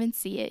didn't even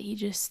see it. He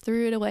just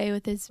threw it away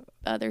with his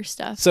other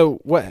stuff. So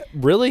what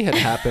really had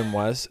happened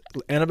was,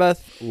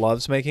 Annabeth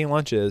loves making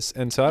lunches,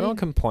 and so I don't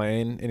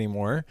complain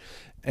anymore.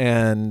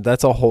 And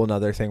that's a whole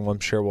nother thing. I'm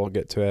sure we'll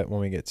get to it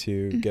when we get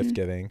to gift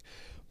giving.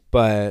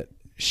 But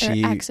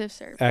acts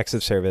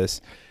of service.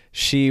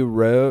 She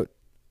wrote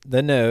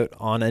the note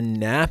on a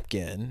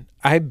napkin.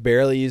 I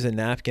barely use a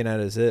napkin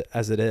as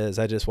it is.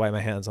 I just wipe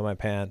my hands on my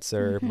pants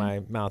or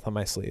my mouth on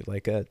my sleeve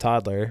like a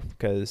toddler,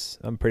 because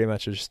I'm pretty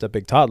much just a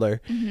big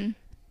toddler.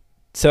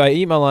 So I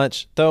eat my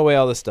lunch, throw away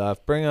all the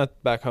stuff, bring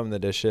back home the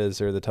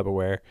dishes or the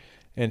Tupperware,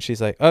 and she's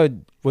like, oh,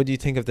 what do you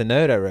think of the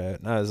note I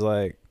wrote? And I was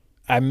like,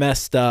 I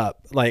messed up.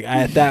 Like,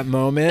 at that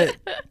moment,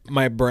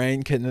 my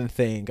brain couldn't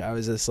think. I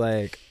was just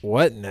like,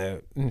 what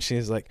note? And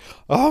she's like,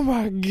 oh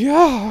my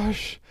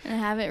gosh. And I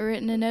haven't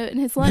written a note in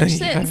his lunch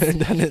since. I haven't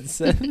done it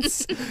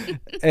since.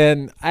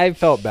 And I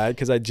felt bad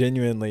because I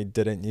genuinely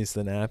didn't use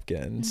the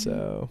napkin.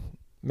 So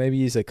maybe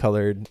use a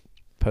colored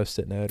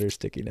Post-it note or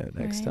sticky note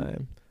next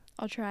time.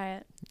 I'll try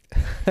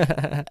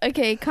it.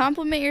 Okay,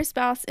 compliment your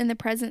spouse in the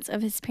presence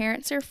of his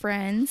parents or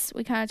friends.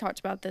 We kind of talked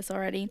about this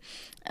already.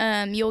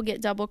 You'll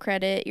get double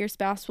credit. Your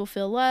spouse will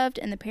feel loved,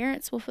 and the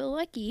parents will feel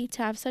lucky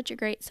to have such a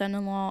great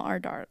son-in-law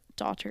or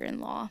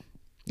daughter-in-law.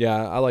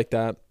 Yeah, I like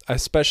that.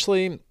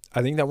 Especially,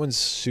 I think that one's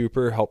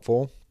super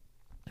helpful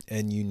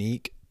and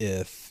unique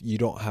if you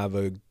don't have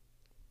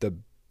the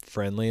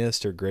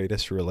friendliest or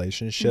greatest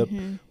relationship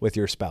with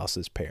your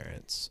spouse's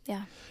parents.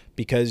 Yeah.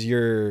 Because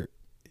you're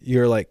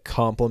like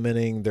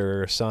complimenting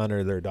their son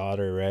or their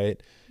daughter,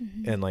 right?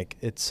 And like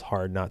it's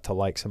hard not to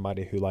like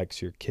somebody who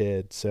likes your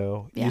kid.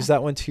 So use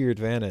that one to your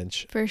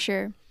advantage. For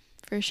sure.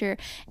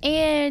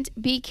 And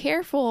be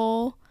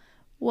careful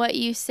what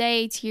you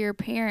say to your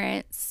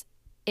parents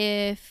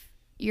if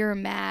you're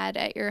mad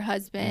at your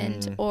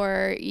husband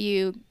or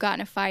you got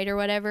in a fight or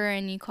whatever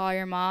and you call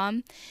your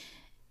mom.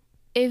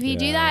 If you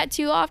do that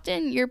too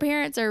often, your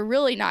parents are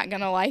really not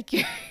going to like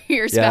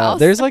your spouse. Yeah,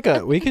 there's like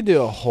we could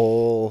do a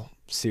whole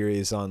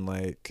series on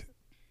like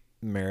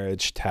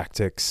marriage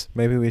tactics.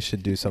 Maybe we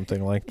should do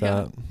something like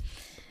that.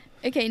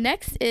 Okay,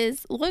 next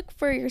is look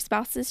for your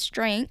spouse's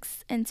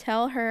strengths and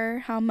tell her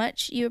how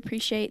much you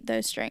appreciate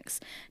those strengths.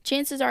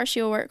 Chances are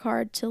she'll work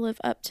hard to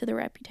live up to the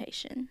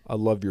reputation. I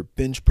love your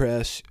bench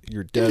press,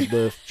 your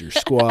deadlift, your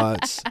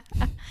squats.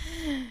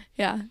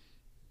 Yeah.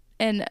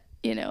 And,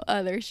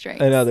 other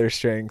strengths. And other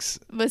strengths.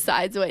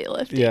 Besides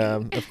weightlifting.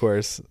 Yeah, of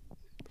course.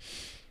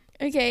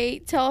 Okay,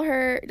 tell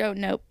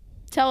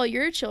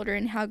your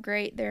children how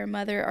great their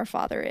mother or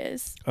father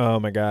is. Oh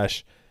my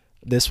gosh.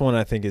 This one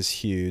I think is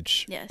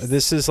huge. Yes.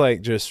 This is like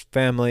just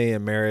family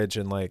and marriage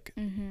and like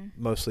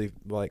mostly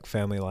like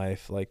family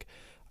life. Like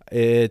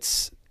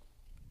it's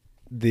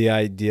the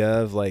idea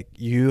of like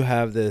you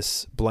have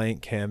this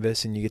blank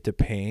canvas and you get to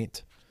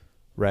paint,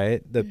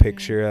 right? The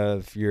picture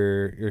of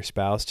your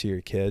spouse to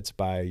your kids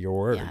by your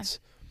words.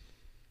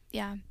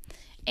 Yeah.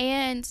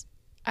 And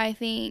I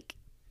think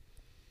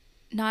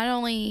not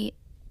only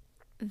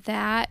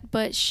that,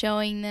 but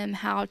showing them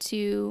how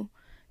to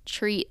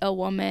treat a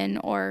woman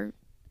or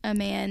a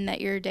man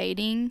that you're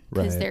dating,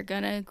 because they're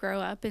gonna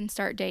grow up and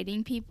start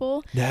dating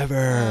people. Never.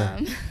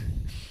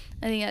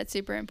 I think that's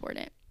super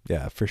important.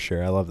 Yeah, for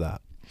sure. I love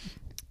that.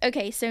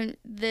 Okay, so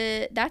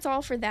that's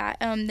all for that.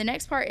 The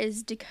next part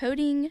is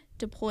decoding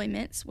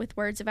deployments with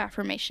words of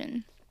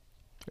affirmation.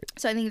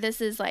 So I think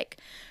this is like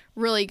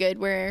really good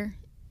where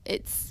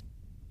it's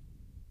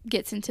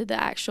gets into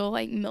the actual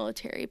like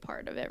military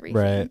part of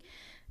everything. Right.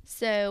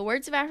 So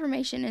words of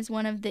affirmation is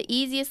one of the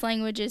easiest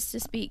languages to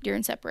speak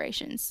during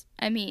separations.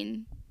 I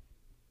mean,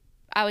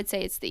 I would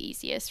say it's the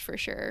easiest for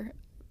sure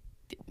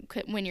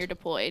when you're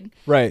deployed.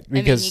 Right.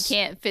 Because you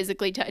can't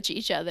physically touch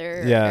each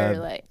other. Yeah. Or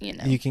like,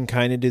 You can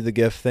kind of do the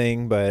gift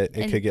thing, but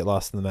it could get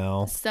lost in the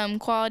mail. Some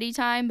quality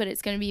time, but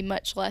it's going to be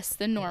much less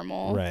than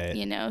normal. Right.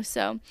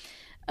 So,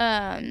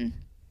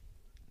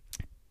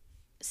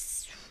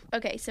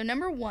 okay. So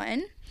number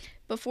 1,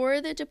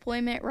 before the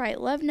deployment, write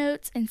love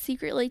notes and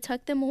secretly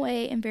tuck them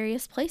away in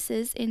various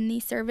places in the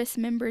service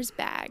members'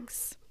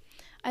 bags.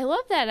 I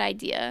love that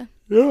idea.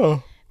 Yeah.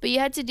 But you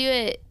had to do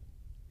it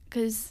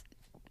because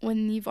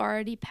when you've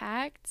already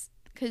packed,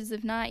 because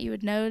if not, you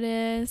would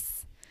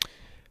notice.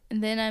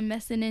 And then I'm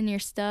messing in your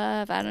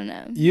stuff. I don't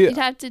know. You'd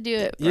have to do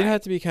it. You'd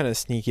have to be kind of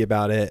sneaky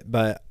about it.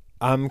 But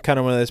I'm kind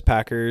of one of those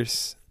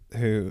packers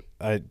who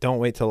I don't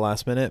wait till the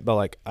last minute, but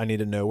like I need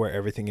to know where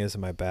everything is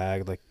in my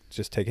bag, like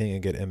just taking a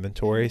good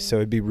inventory. So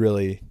it'd be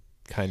really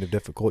kind of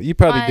difficult. You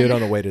probably do it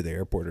on the way to the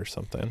airport or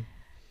something.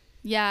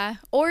 Yeah,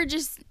 or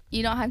just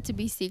you don't have to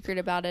be secret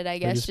about it. I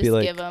guess just be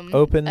like, give them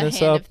open a this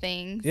hand up. Of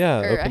things.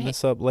 Yeah, open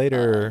this up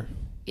later.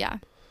 Yeah.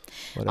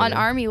 Whatever. On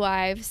Army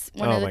Wives,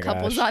 one of the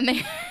couples on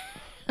there.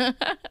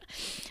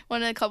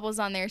 One of the couples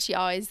on there, she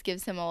always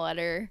gives him a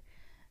letter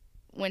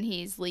when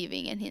he's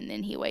leaving, and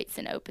then he waits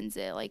and opens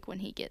it like when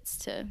he gets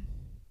to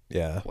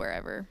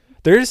wherever.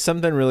 There's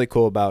something really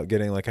cool about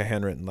getting like a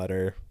handwritten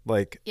letter.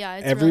 Like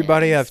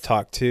everybody really nice. I've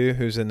talked to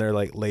who's in their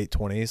like late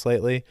 20s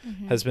lately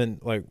has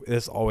been like,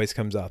 this always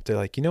comes up. They're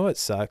like, you know what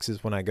sucks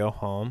is when I go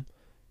home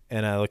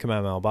and I look at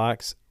my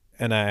mailbox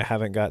and I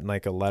haven't gotten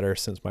like a letter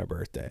since my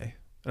birthday.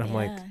 And I'm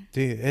like,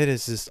 dude, it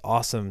is just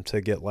awesome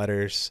to get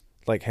letters,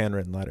 like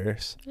handwritten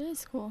letters. It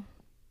is cool.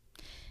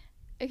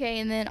 Okay,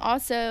 and then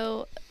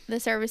also the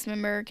service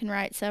member can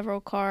write several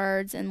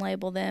cards and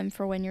label them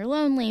for when you're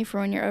lonely, for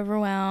when you're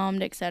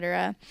overwhelmed,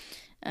 etc.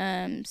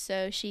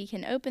 So she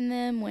can open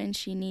them when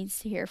she needs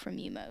to hear from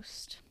you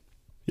most.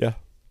 Yeah.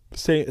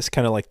 It's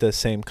kind of like the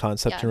same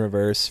concept in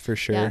reverse for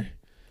sure. Yeah.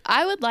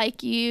 I would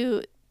like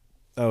you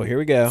here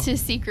we go. To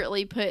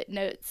secretly put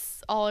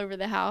notes all over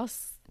the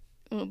house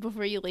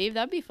before you leave.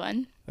 That'd be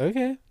fun.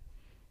 Okay.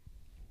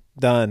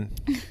 Done.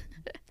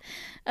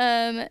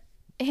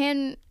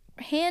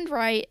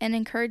 Handwrite an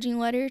encouraging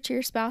letter to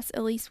your spouse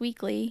at least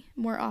weekly,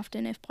 more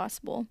often if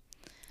possible.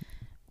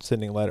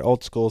 Sending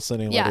old school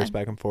sending letters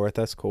back and forth.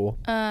 That's cool.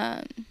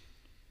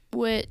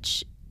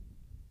 Which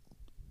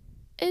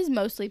is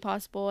mostly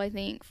possible, I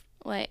think.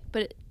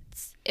 But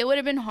it would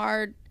have been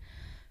hard.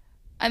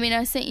 I mean,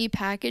 I sent you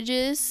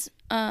packages,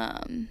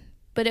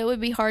 but it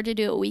would be hard to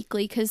do it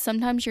weekly because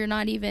sometimes you're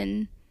not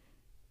even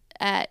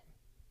at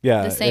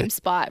Yeah. the same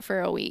spot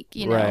for a week,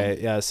 you know? Right.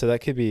 Yeah. So that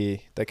could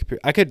be,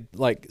 I could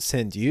like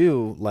send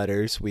you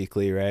letters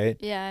weekly, right?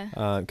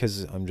 Yeah.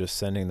 Because I'm just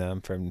sending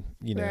them from,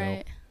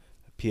 Right.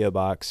 PO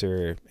box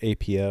or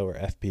APO or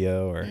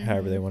FPO or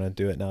however they want to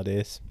do it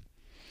nowadays.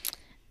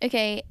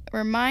 Okay.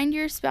 Remind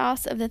your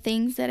spouse of the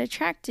things that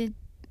attracted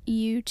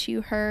you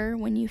to her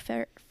when you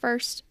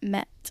first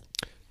met.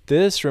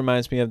 This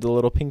reminds me of the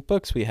little pink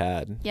books we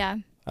had. Yeah.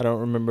 I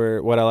don't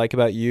remember what I like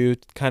about you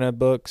kind of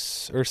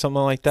books or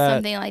something like that.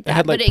 Something like It that.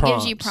 had, like, but it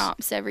gives you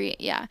prompts. prompts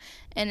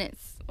and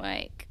it's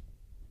like,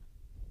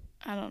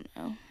 I don't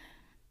know.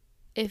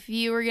 If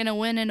you were going to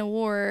win an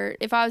award,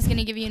 if I was going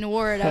to give you an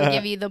award, I would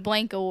give you the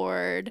blank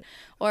award.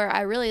 Or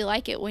I really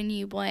like it when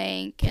you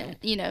blank, and,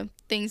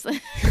 things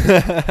like,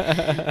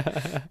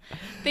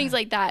 things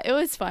like that. It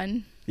was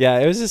fun. Yeah,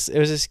 it was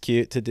just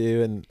cute to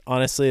do. And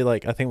honestly,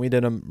 like, I think we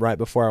did them right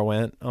before I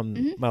went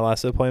on my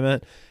last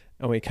appointment.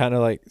 And we kind of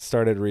like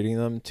started reading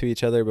them to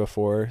each other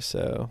before.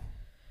 So.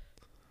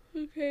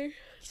 Okay.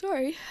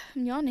 Sorry.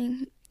 I'm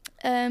yawning.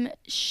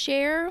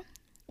 Share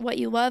what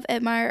you love,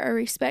 admire, or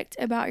respect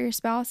about your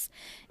spouse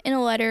in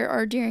a letter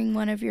or during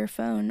one of your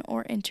phone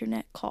or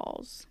internet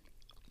calls.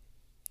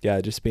 Yeah,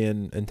 just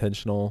being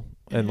intentional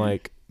and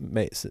like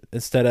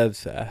instead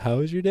of how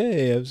was your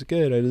day? It was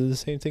good. I did the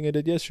same thing I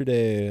did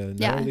yesterday. And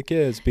how are the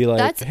kids? Be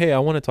like, hey, I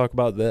want to talk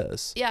about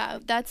this. Yeah,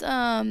 that's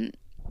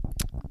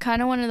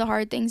kind of one of the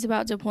hard things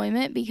about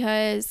deployment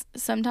because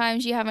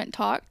sometimes you haven't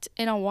talked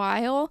in a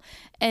while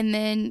and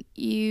then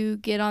you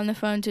get on the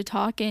phone to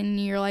talk and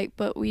you're like,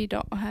 but we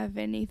don't have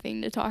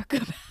anything to talk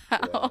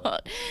about. Yeah,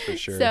 for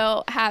sure.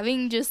 So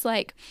having just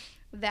like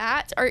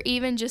that, or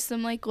even just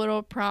some like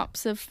little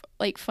prompts of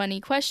like funny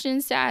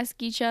questions to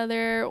ask each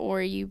other,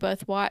 or you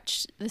both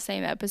watch the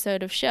same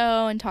episode of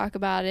show and talk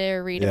about it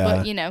or read a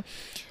book,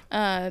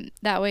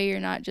 that way you're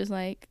not just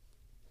like,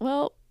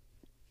 well,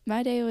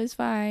 my day was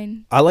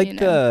fine. I like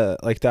the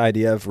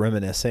idea of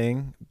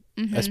reminiscing,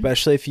 Mm-hmm.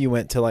 especially if you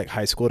went to like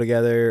high school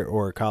together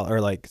or college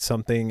or like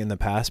something in the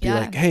past. Be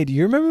like, hey, do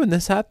you remember when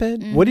this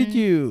happened? Mm-hmm. What did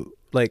you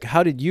like?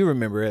 How did you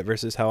remember it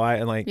versus how I?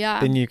 And like,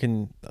 then you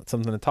can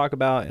something to talk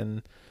about,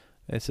 and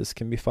it just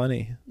can be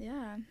funny.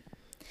 Yeah.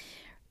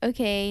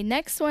 Okay,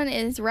 next one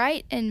is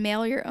write and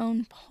mail your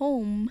own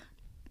poem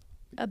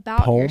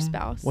about your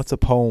spouse. What's a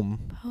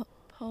poem?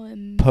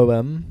 Poem.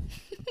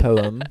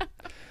 Poem.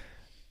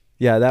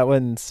 Yeah, that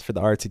one's for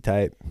the artsy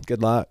type.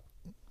 Good luck.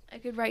 I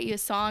could write you a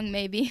song,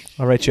 maybe.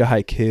 I'll write you a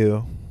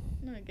haiku. Oh,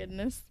 my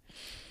goodness.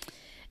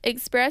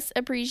 Express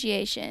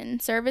appreciation.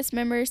 Service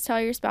members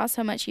tell your spouse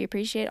how much you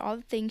appreciate all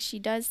the things she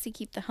does to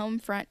keep the home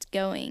front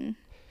going.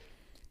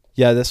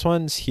 Yeah, this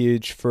one's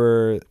huge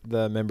for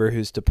the member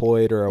who's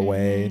deployed or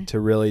away to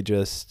really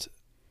just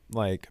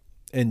like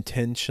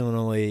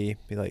intentionally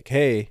be like,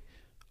 hey,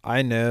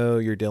 I know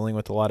you're dealing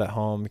with a lot at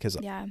home because,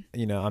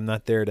 I'm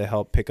not there to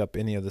help pick up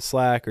any of the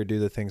slack or do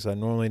the things I'm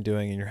normally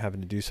doing. And you're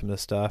having to do some of the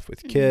stuff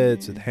with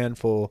kids, with a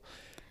handful,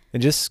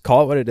 and just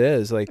call it what it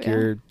is. Like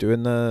you're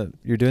doing the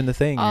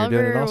thing. Oliver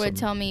you're doing it awesome. would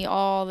tell me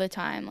all the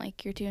time,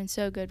 like, you're doing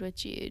so good with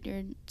Jude.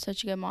 You're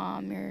such a good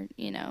mom.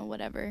 You're,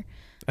 whatever.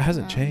 It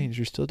hasn't changed.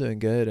 You're still doing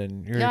good.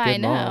 And you're a good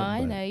mom.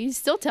 I know. You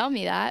still tell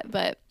me that,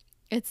 but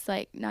it's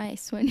like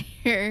nice when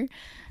you're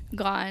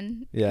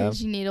gone,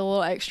 because you need a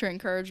little extra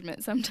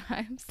encouragement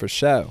sometimes. For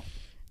sure.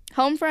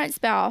 Homefront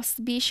spouse.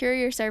 Be sure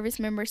your service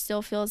member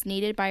still feels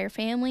needed by your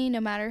family, no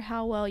matter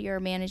how well you're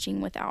managing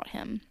without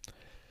him.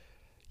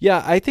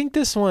 Yeah, I think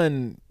this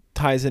one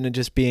ties into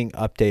just being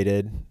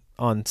updated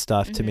on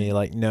stuff to me,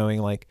 like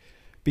knowing, like,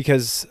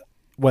 because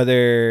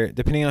whether,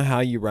 depending on how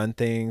you run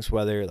things,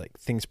 whether like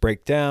things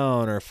break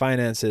down or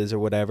finances or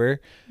whatever,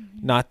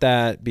 not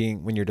that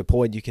being when you're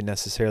deployed, you can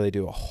necessarily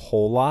do a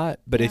whole lot.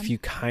 But if you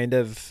kind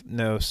of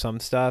know some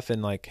stuff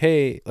and like,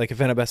 hey, like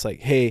if Annabeth's like,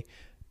 hey,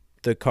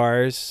 the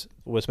cars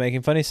was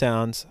making funny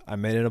sounds. I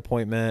made an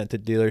appointment at the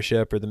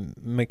dealership or the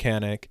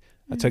mechanic.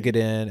 I took it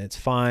in. It's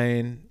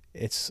fine.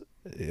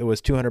 It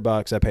was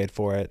 $200. I paid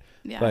for it.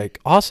 Yeah. Like,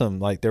 awesome.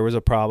 Like there was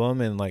a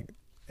problem and like,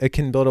 it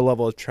can build a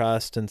level of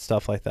trust and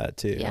stuff like that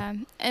too. Yeah.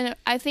 And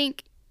I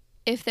think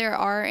if there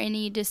are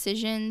any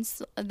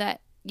decisions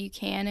that you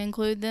can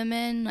include them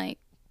in, like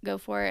go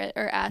for it,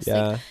 or ask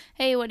like,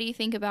 hey, what do you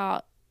think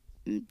about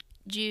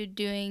Jude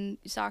doing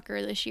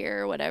soccer this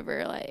year or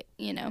whatever? Like,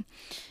 things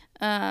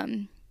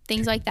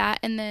like that.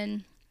 And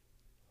then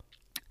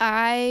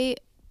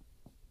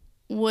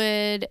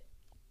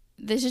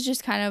this is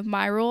just kind of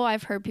my rule.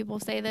 I've heard people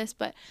say this,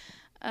 but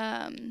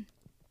I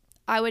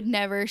would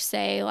never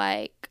say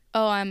like,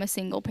 oh, I'm a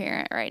single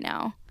parent right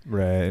now.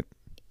 Right.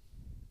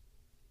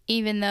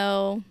 Even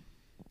though,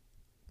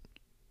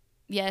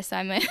 yes,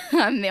 I'm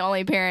the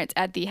only parent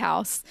at the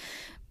house,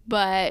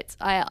 but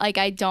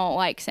I don't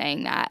like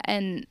saying that,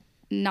 and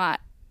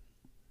not,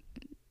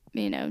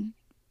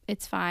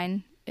 it's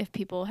fine if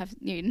people have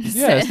said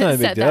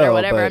that or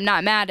whatever. I'm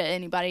not mad at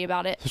anybody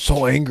about it. I'm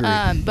so angry.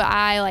 But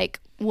I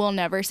will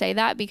never say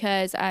that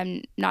because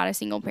I'm not a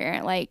single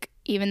parent. Like,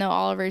 even though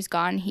Oliver's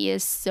gone, he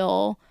is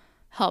still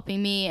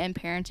helping me and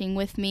parenting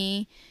with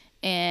me.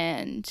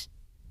 And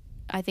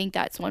I think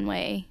that's one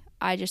way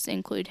I just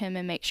include him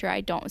and make sure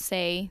I don't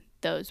say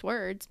those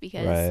words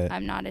because Right.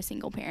 I'm not a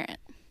single parent.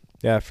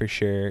 Yeah, for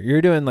sure.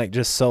 You're doing like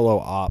just solo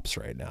ops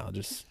right now,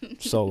 just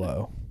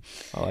solo.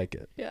 I like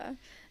it. Yeah.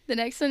 The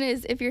next one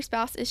is if your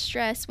spouse is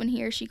stressed when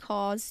he or she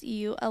calls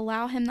you,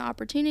 allow him the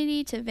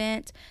opportunity to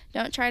vent.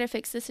 Don't try to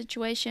fix the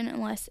situation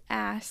unless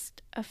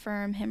asked.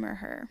 Affirm him or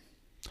her.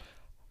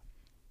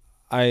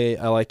 I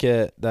like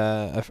it.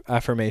 The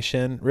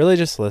affirmation, really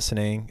just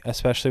listening,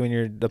 especially when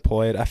you're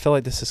deployed. I feel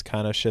like this has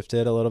kind of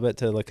shifted a little bit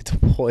to like a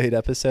deployed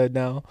episode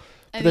now.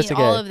 I But mean,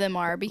 all of them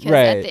are because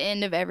Right. at the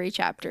end of every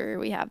chapter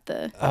we have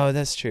the Oh,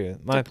 that's true.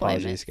 My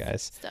deployment apologies,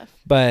 guys. stuff.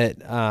 But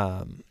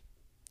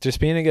just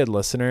being a good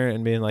listener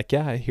and being like,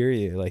 yeah, I hear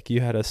you. Like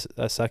you had a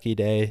sucky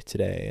day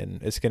today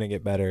and it's going to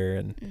get better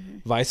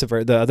and vice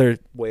versa. The other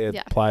way it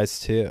applies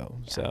too.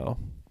 Yeah. So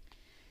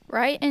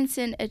Write and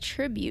send a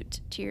tribute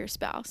to your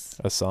spouse.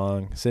 a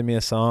song. Send me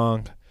a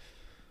song.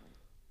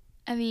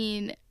 I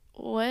mean,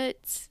 what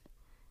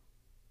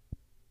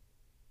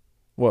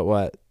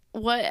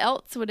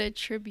else would a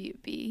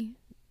tribute be?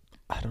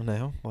 I don't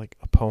know. Like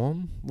a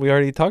poem? We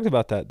already talked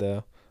about that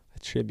though. A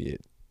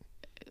tribute.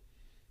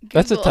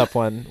 That's a Google. tough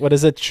one. What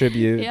is a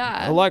tribute?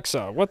 Yeah.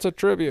 Alexa, what's a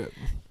tribute?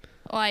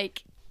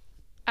 Like,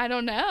 I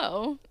don't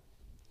know.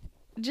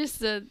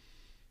 Just a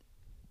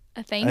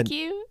thank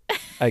you.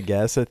 I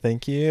guess a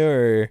thank you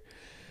or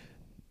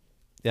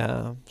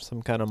yeah,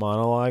 some kind of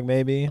monologue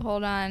maybe.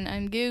 Hold on,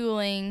 I'm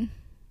Googling.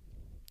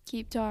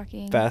 Keep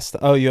talking. Fast.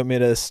 Oh, you want me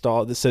to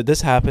stall this? So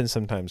this happens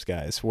sometimes,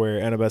 guys, where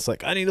Annabeth's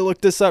like, I need to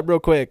look this up real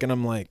quick. And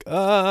I'm like,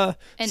 An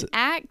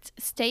act,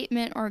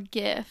 statement, or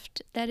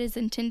gift that is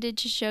intended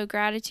to show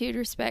gratitude,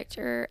 respect,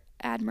 or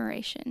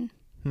admiration.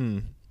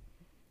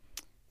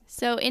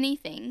 So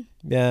anything.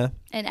 Yeah.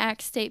 An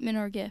act, statement,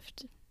 or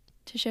gift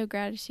to show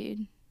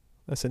gratitude.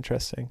 That's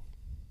interesting.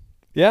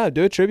 Yeah,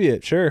 do a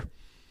tribute. Sure.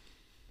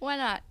 Why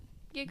not?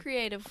 Get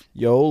creative.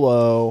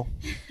 YOLO.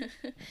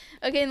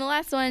 Okay, and the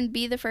last one,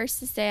 be the first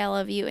to say I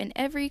love you in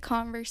every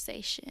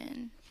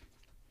conversation.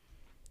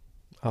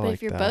 I But like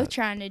if you're that. both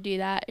trying to do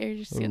that, you're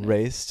just going to...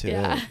 Race to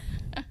Yeah.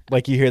 it.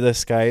 Like you hear the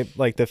Skype,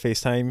 like the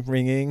FaceTime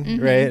ringing,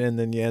 right? And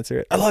then you answer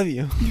it, I love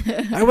you.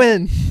 I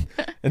win.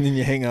 And then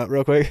you hang up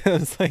real quick.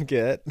 It's like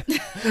it.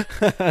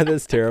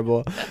 That's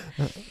terrible.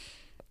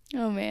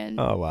 Oh, man.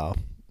 Oh, wow.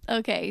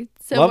 Okay,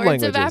 so Love words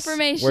languages. of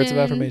affirmation. Words of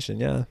affirmation,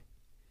 yeah.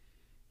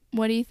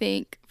 What do you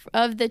think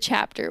of the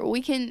chapter?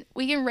 We can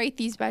rate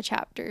these by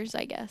chapters,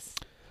 I guess.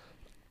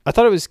 I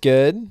thought it was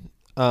good.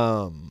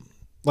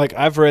 Like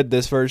I've read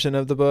this version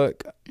of the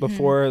book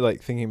before,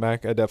 like thinking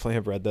back, I definitely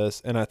have read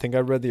this. And I think I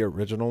read the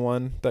original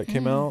one that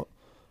came out.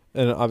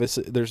 And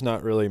obviously there's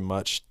not really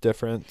much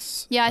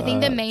difference. Yeah, I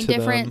think the main to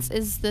difference them.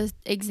 is the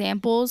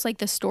examples, like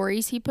the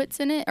stories he puts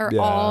in it are Yeah.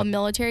 all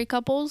military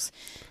couples.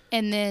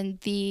 And then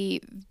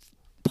the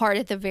part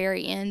at the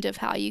very end of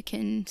how you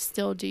can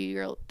still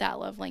do that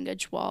love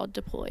language while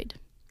deployed.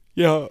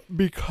 Yeah,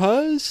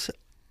 because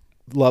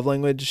love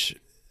language,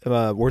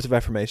 words of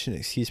affirmation,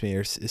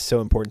 is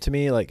so important to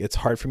me. Like, it's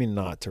hard for me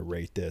not to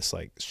rate this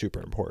like super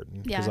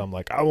important because Yeah. I'm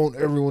like, I want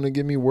everyone to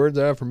give me words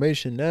of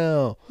affirmation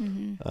now.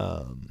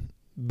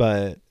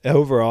 But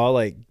overall,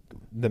 like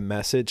the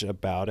message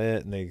about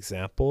it and the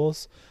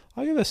examples,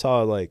 I'll give it a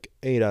solid like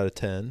 8 out of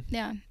 10.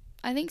 Yeah,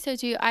 I think so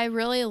too. I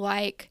really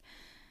like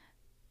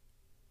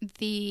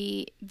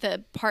the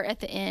part at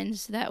the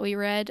end that we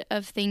read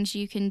of things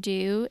you can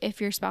do if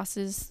your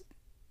spouse's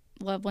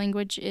love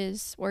language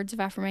is words of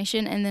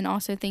affirmation, and then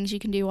also things you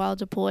can do while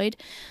deployed,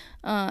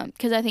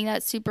 because I think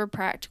that's super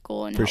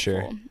practical and For helpful,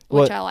 sure.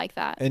 which Well, I like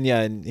that. And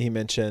yeah, and he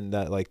mentioned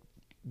that like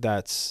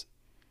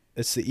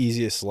it's the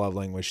easiest love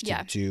language to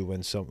Yeah. do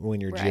when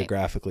you're Right.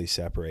 geographically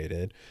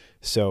separated.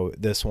 So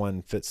this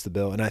one fits the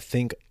bill. And I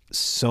think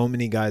so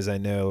many guys I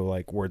know,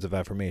 like words of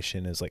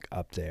affirmation is like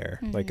up there,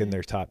 like in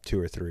their top 2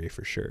 or 3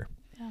 for sure.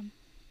 Yeah.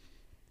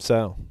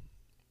 So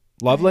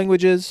love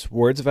languages,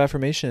 words of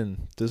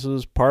affirmation. This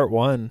was part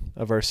 1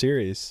 of our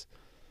series.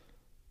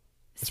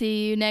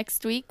 See you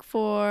next week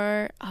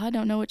for I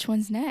don't know which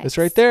one's next. It's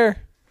right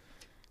there.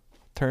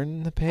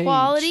 Turn the page.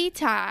 Quality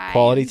time.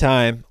 Quality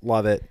time.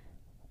 Love it.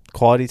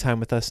 Quality time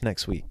with us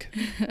next week.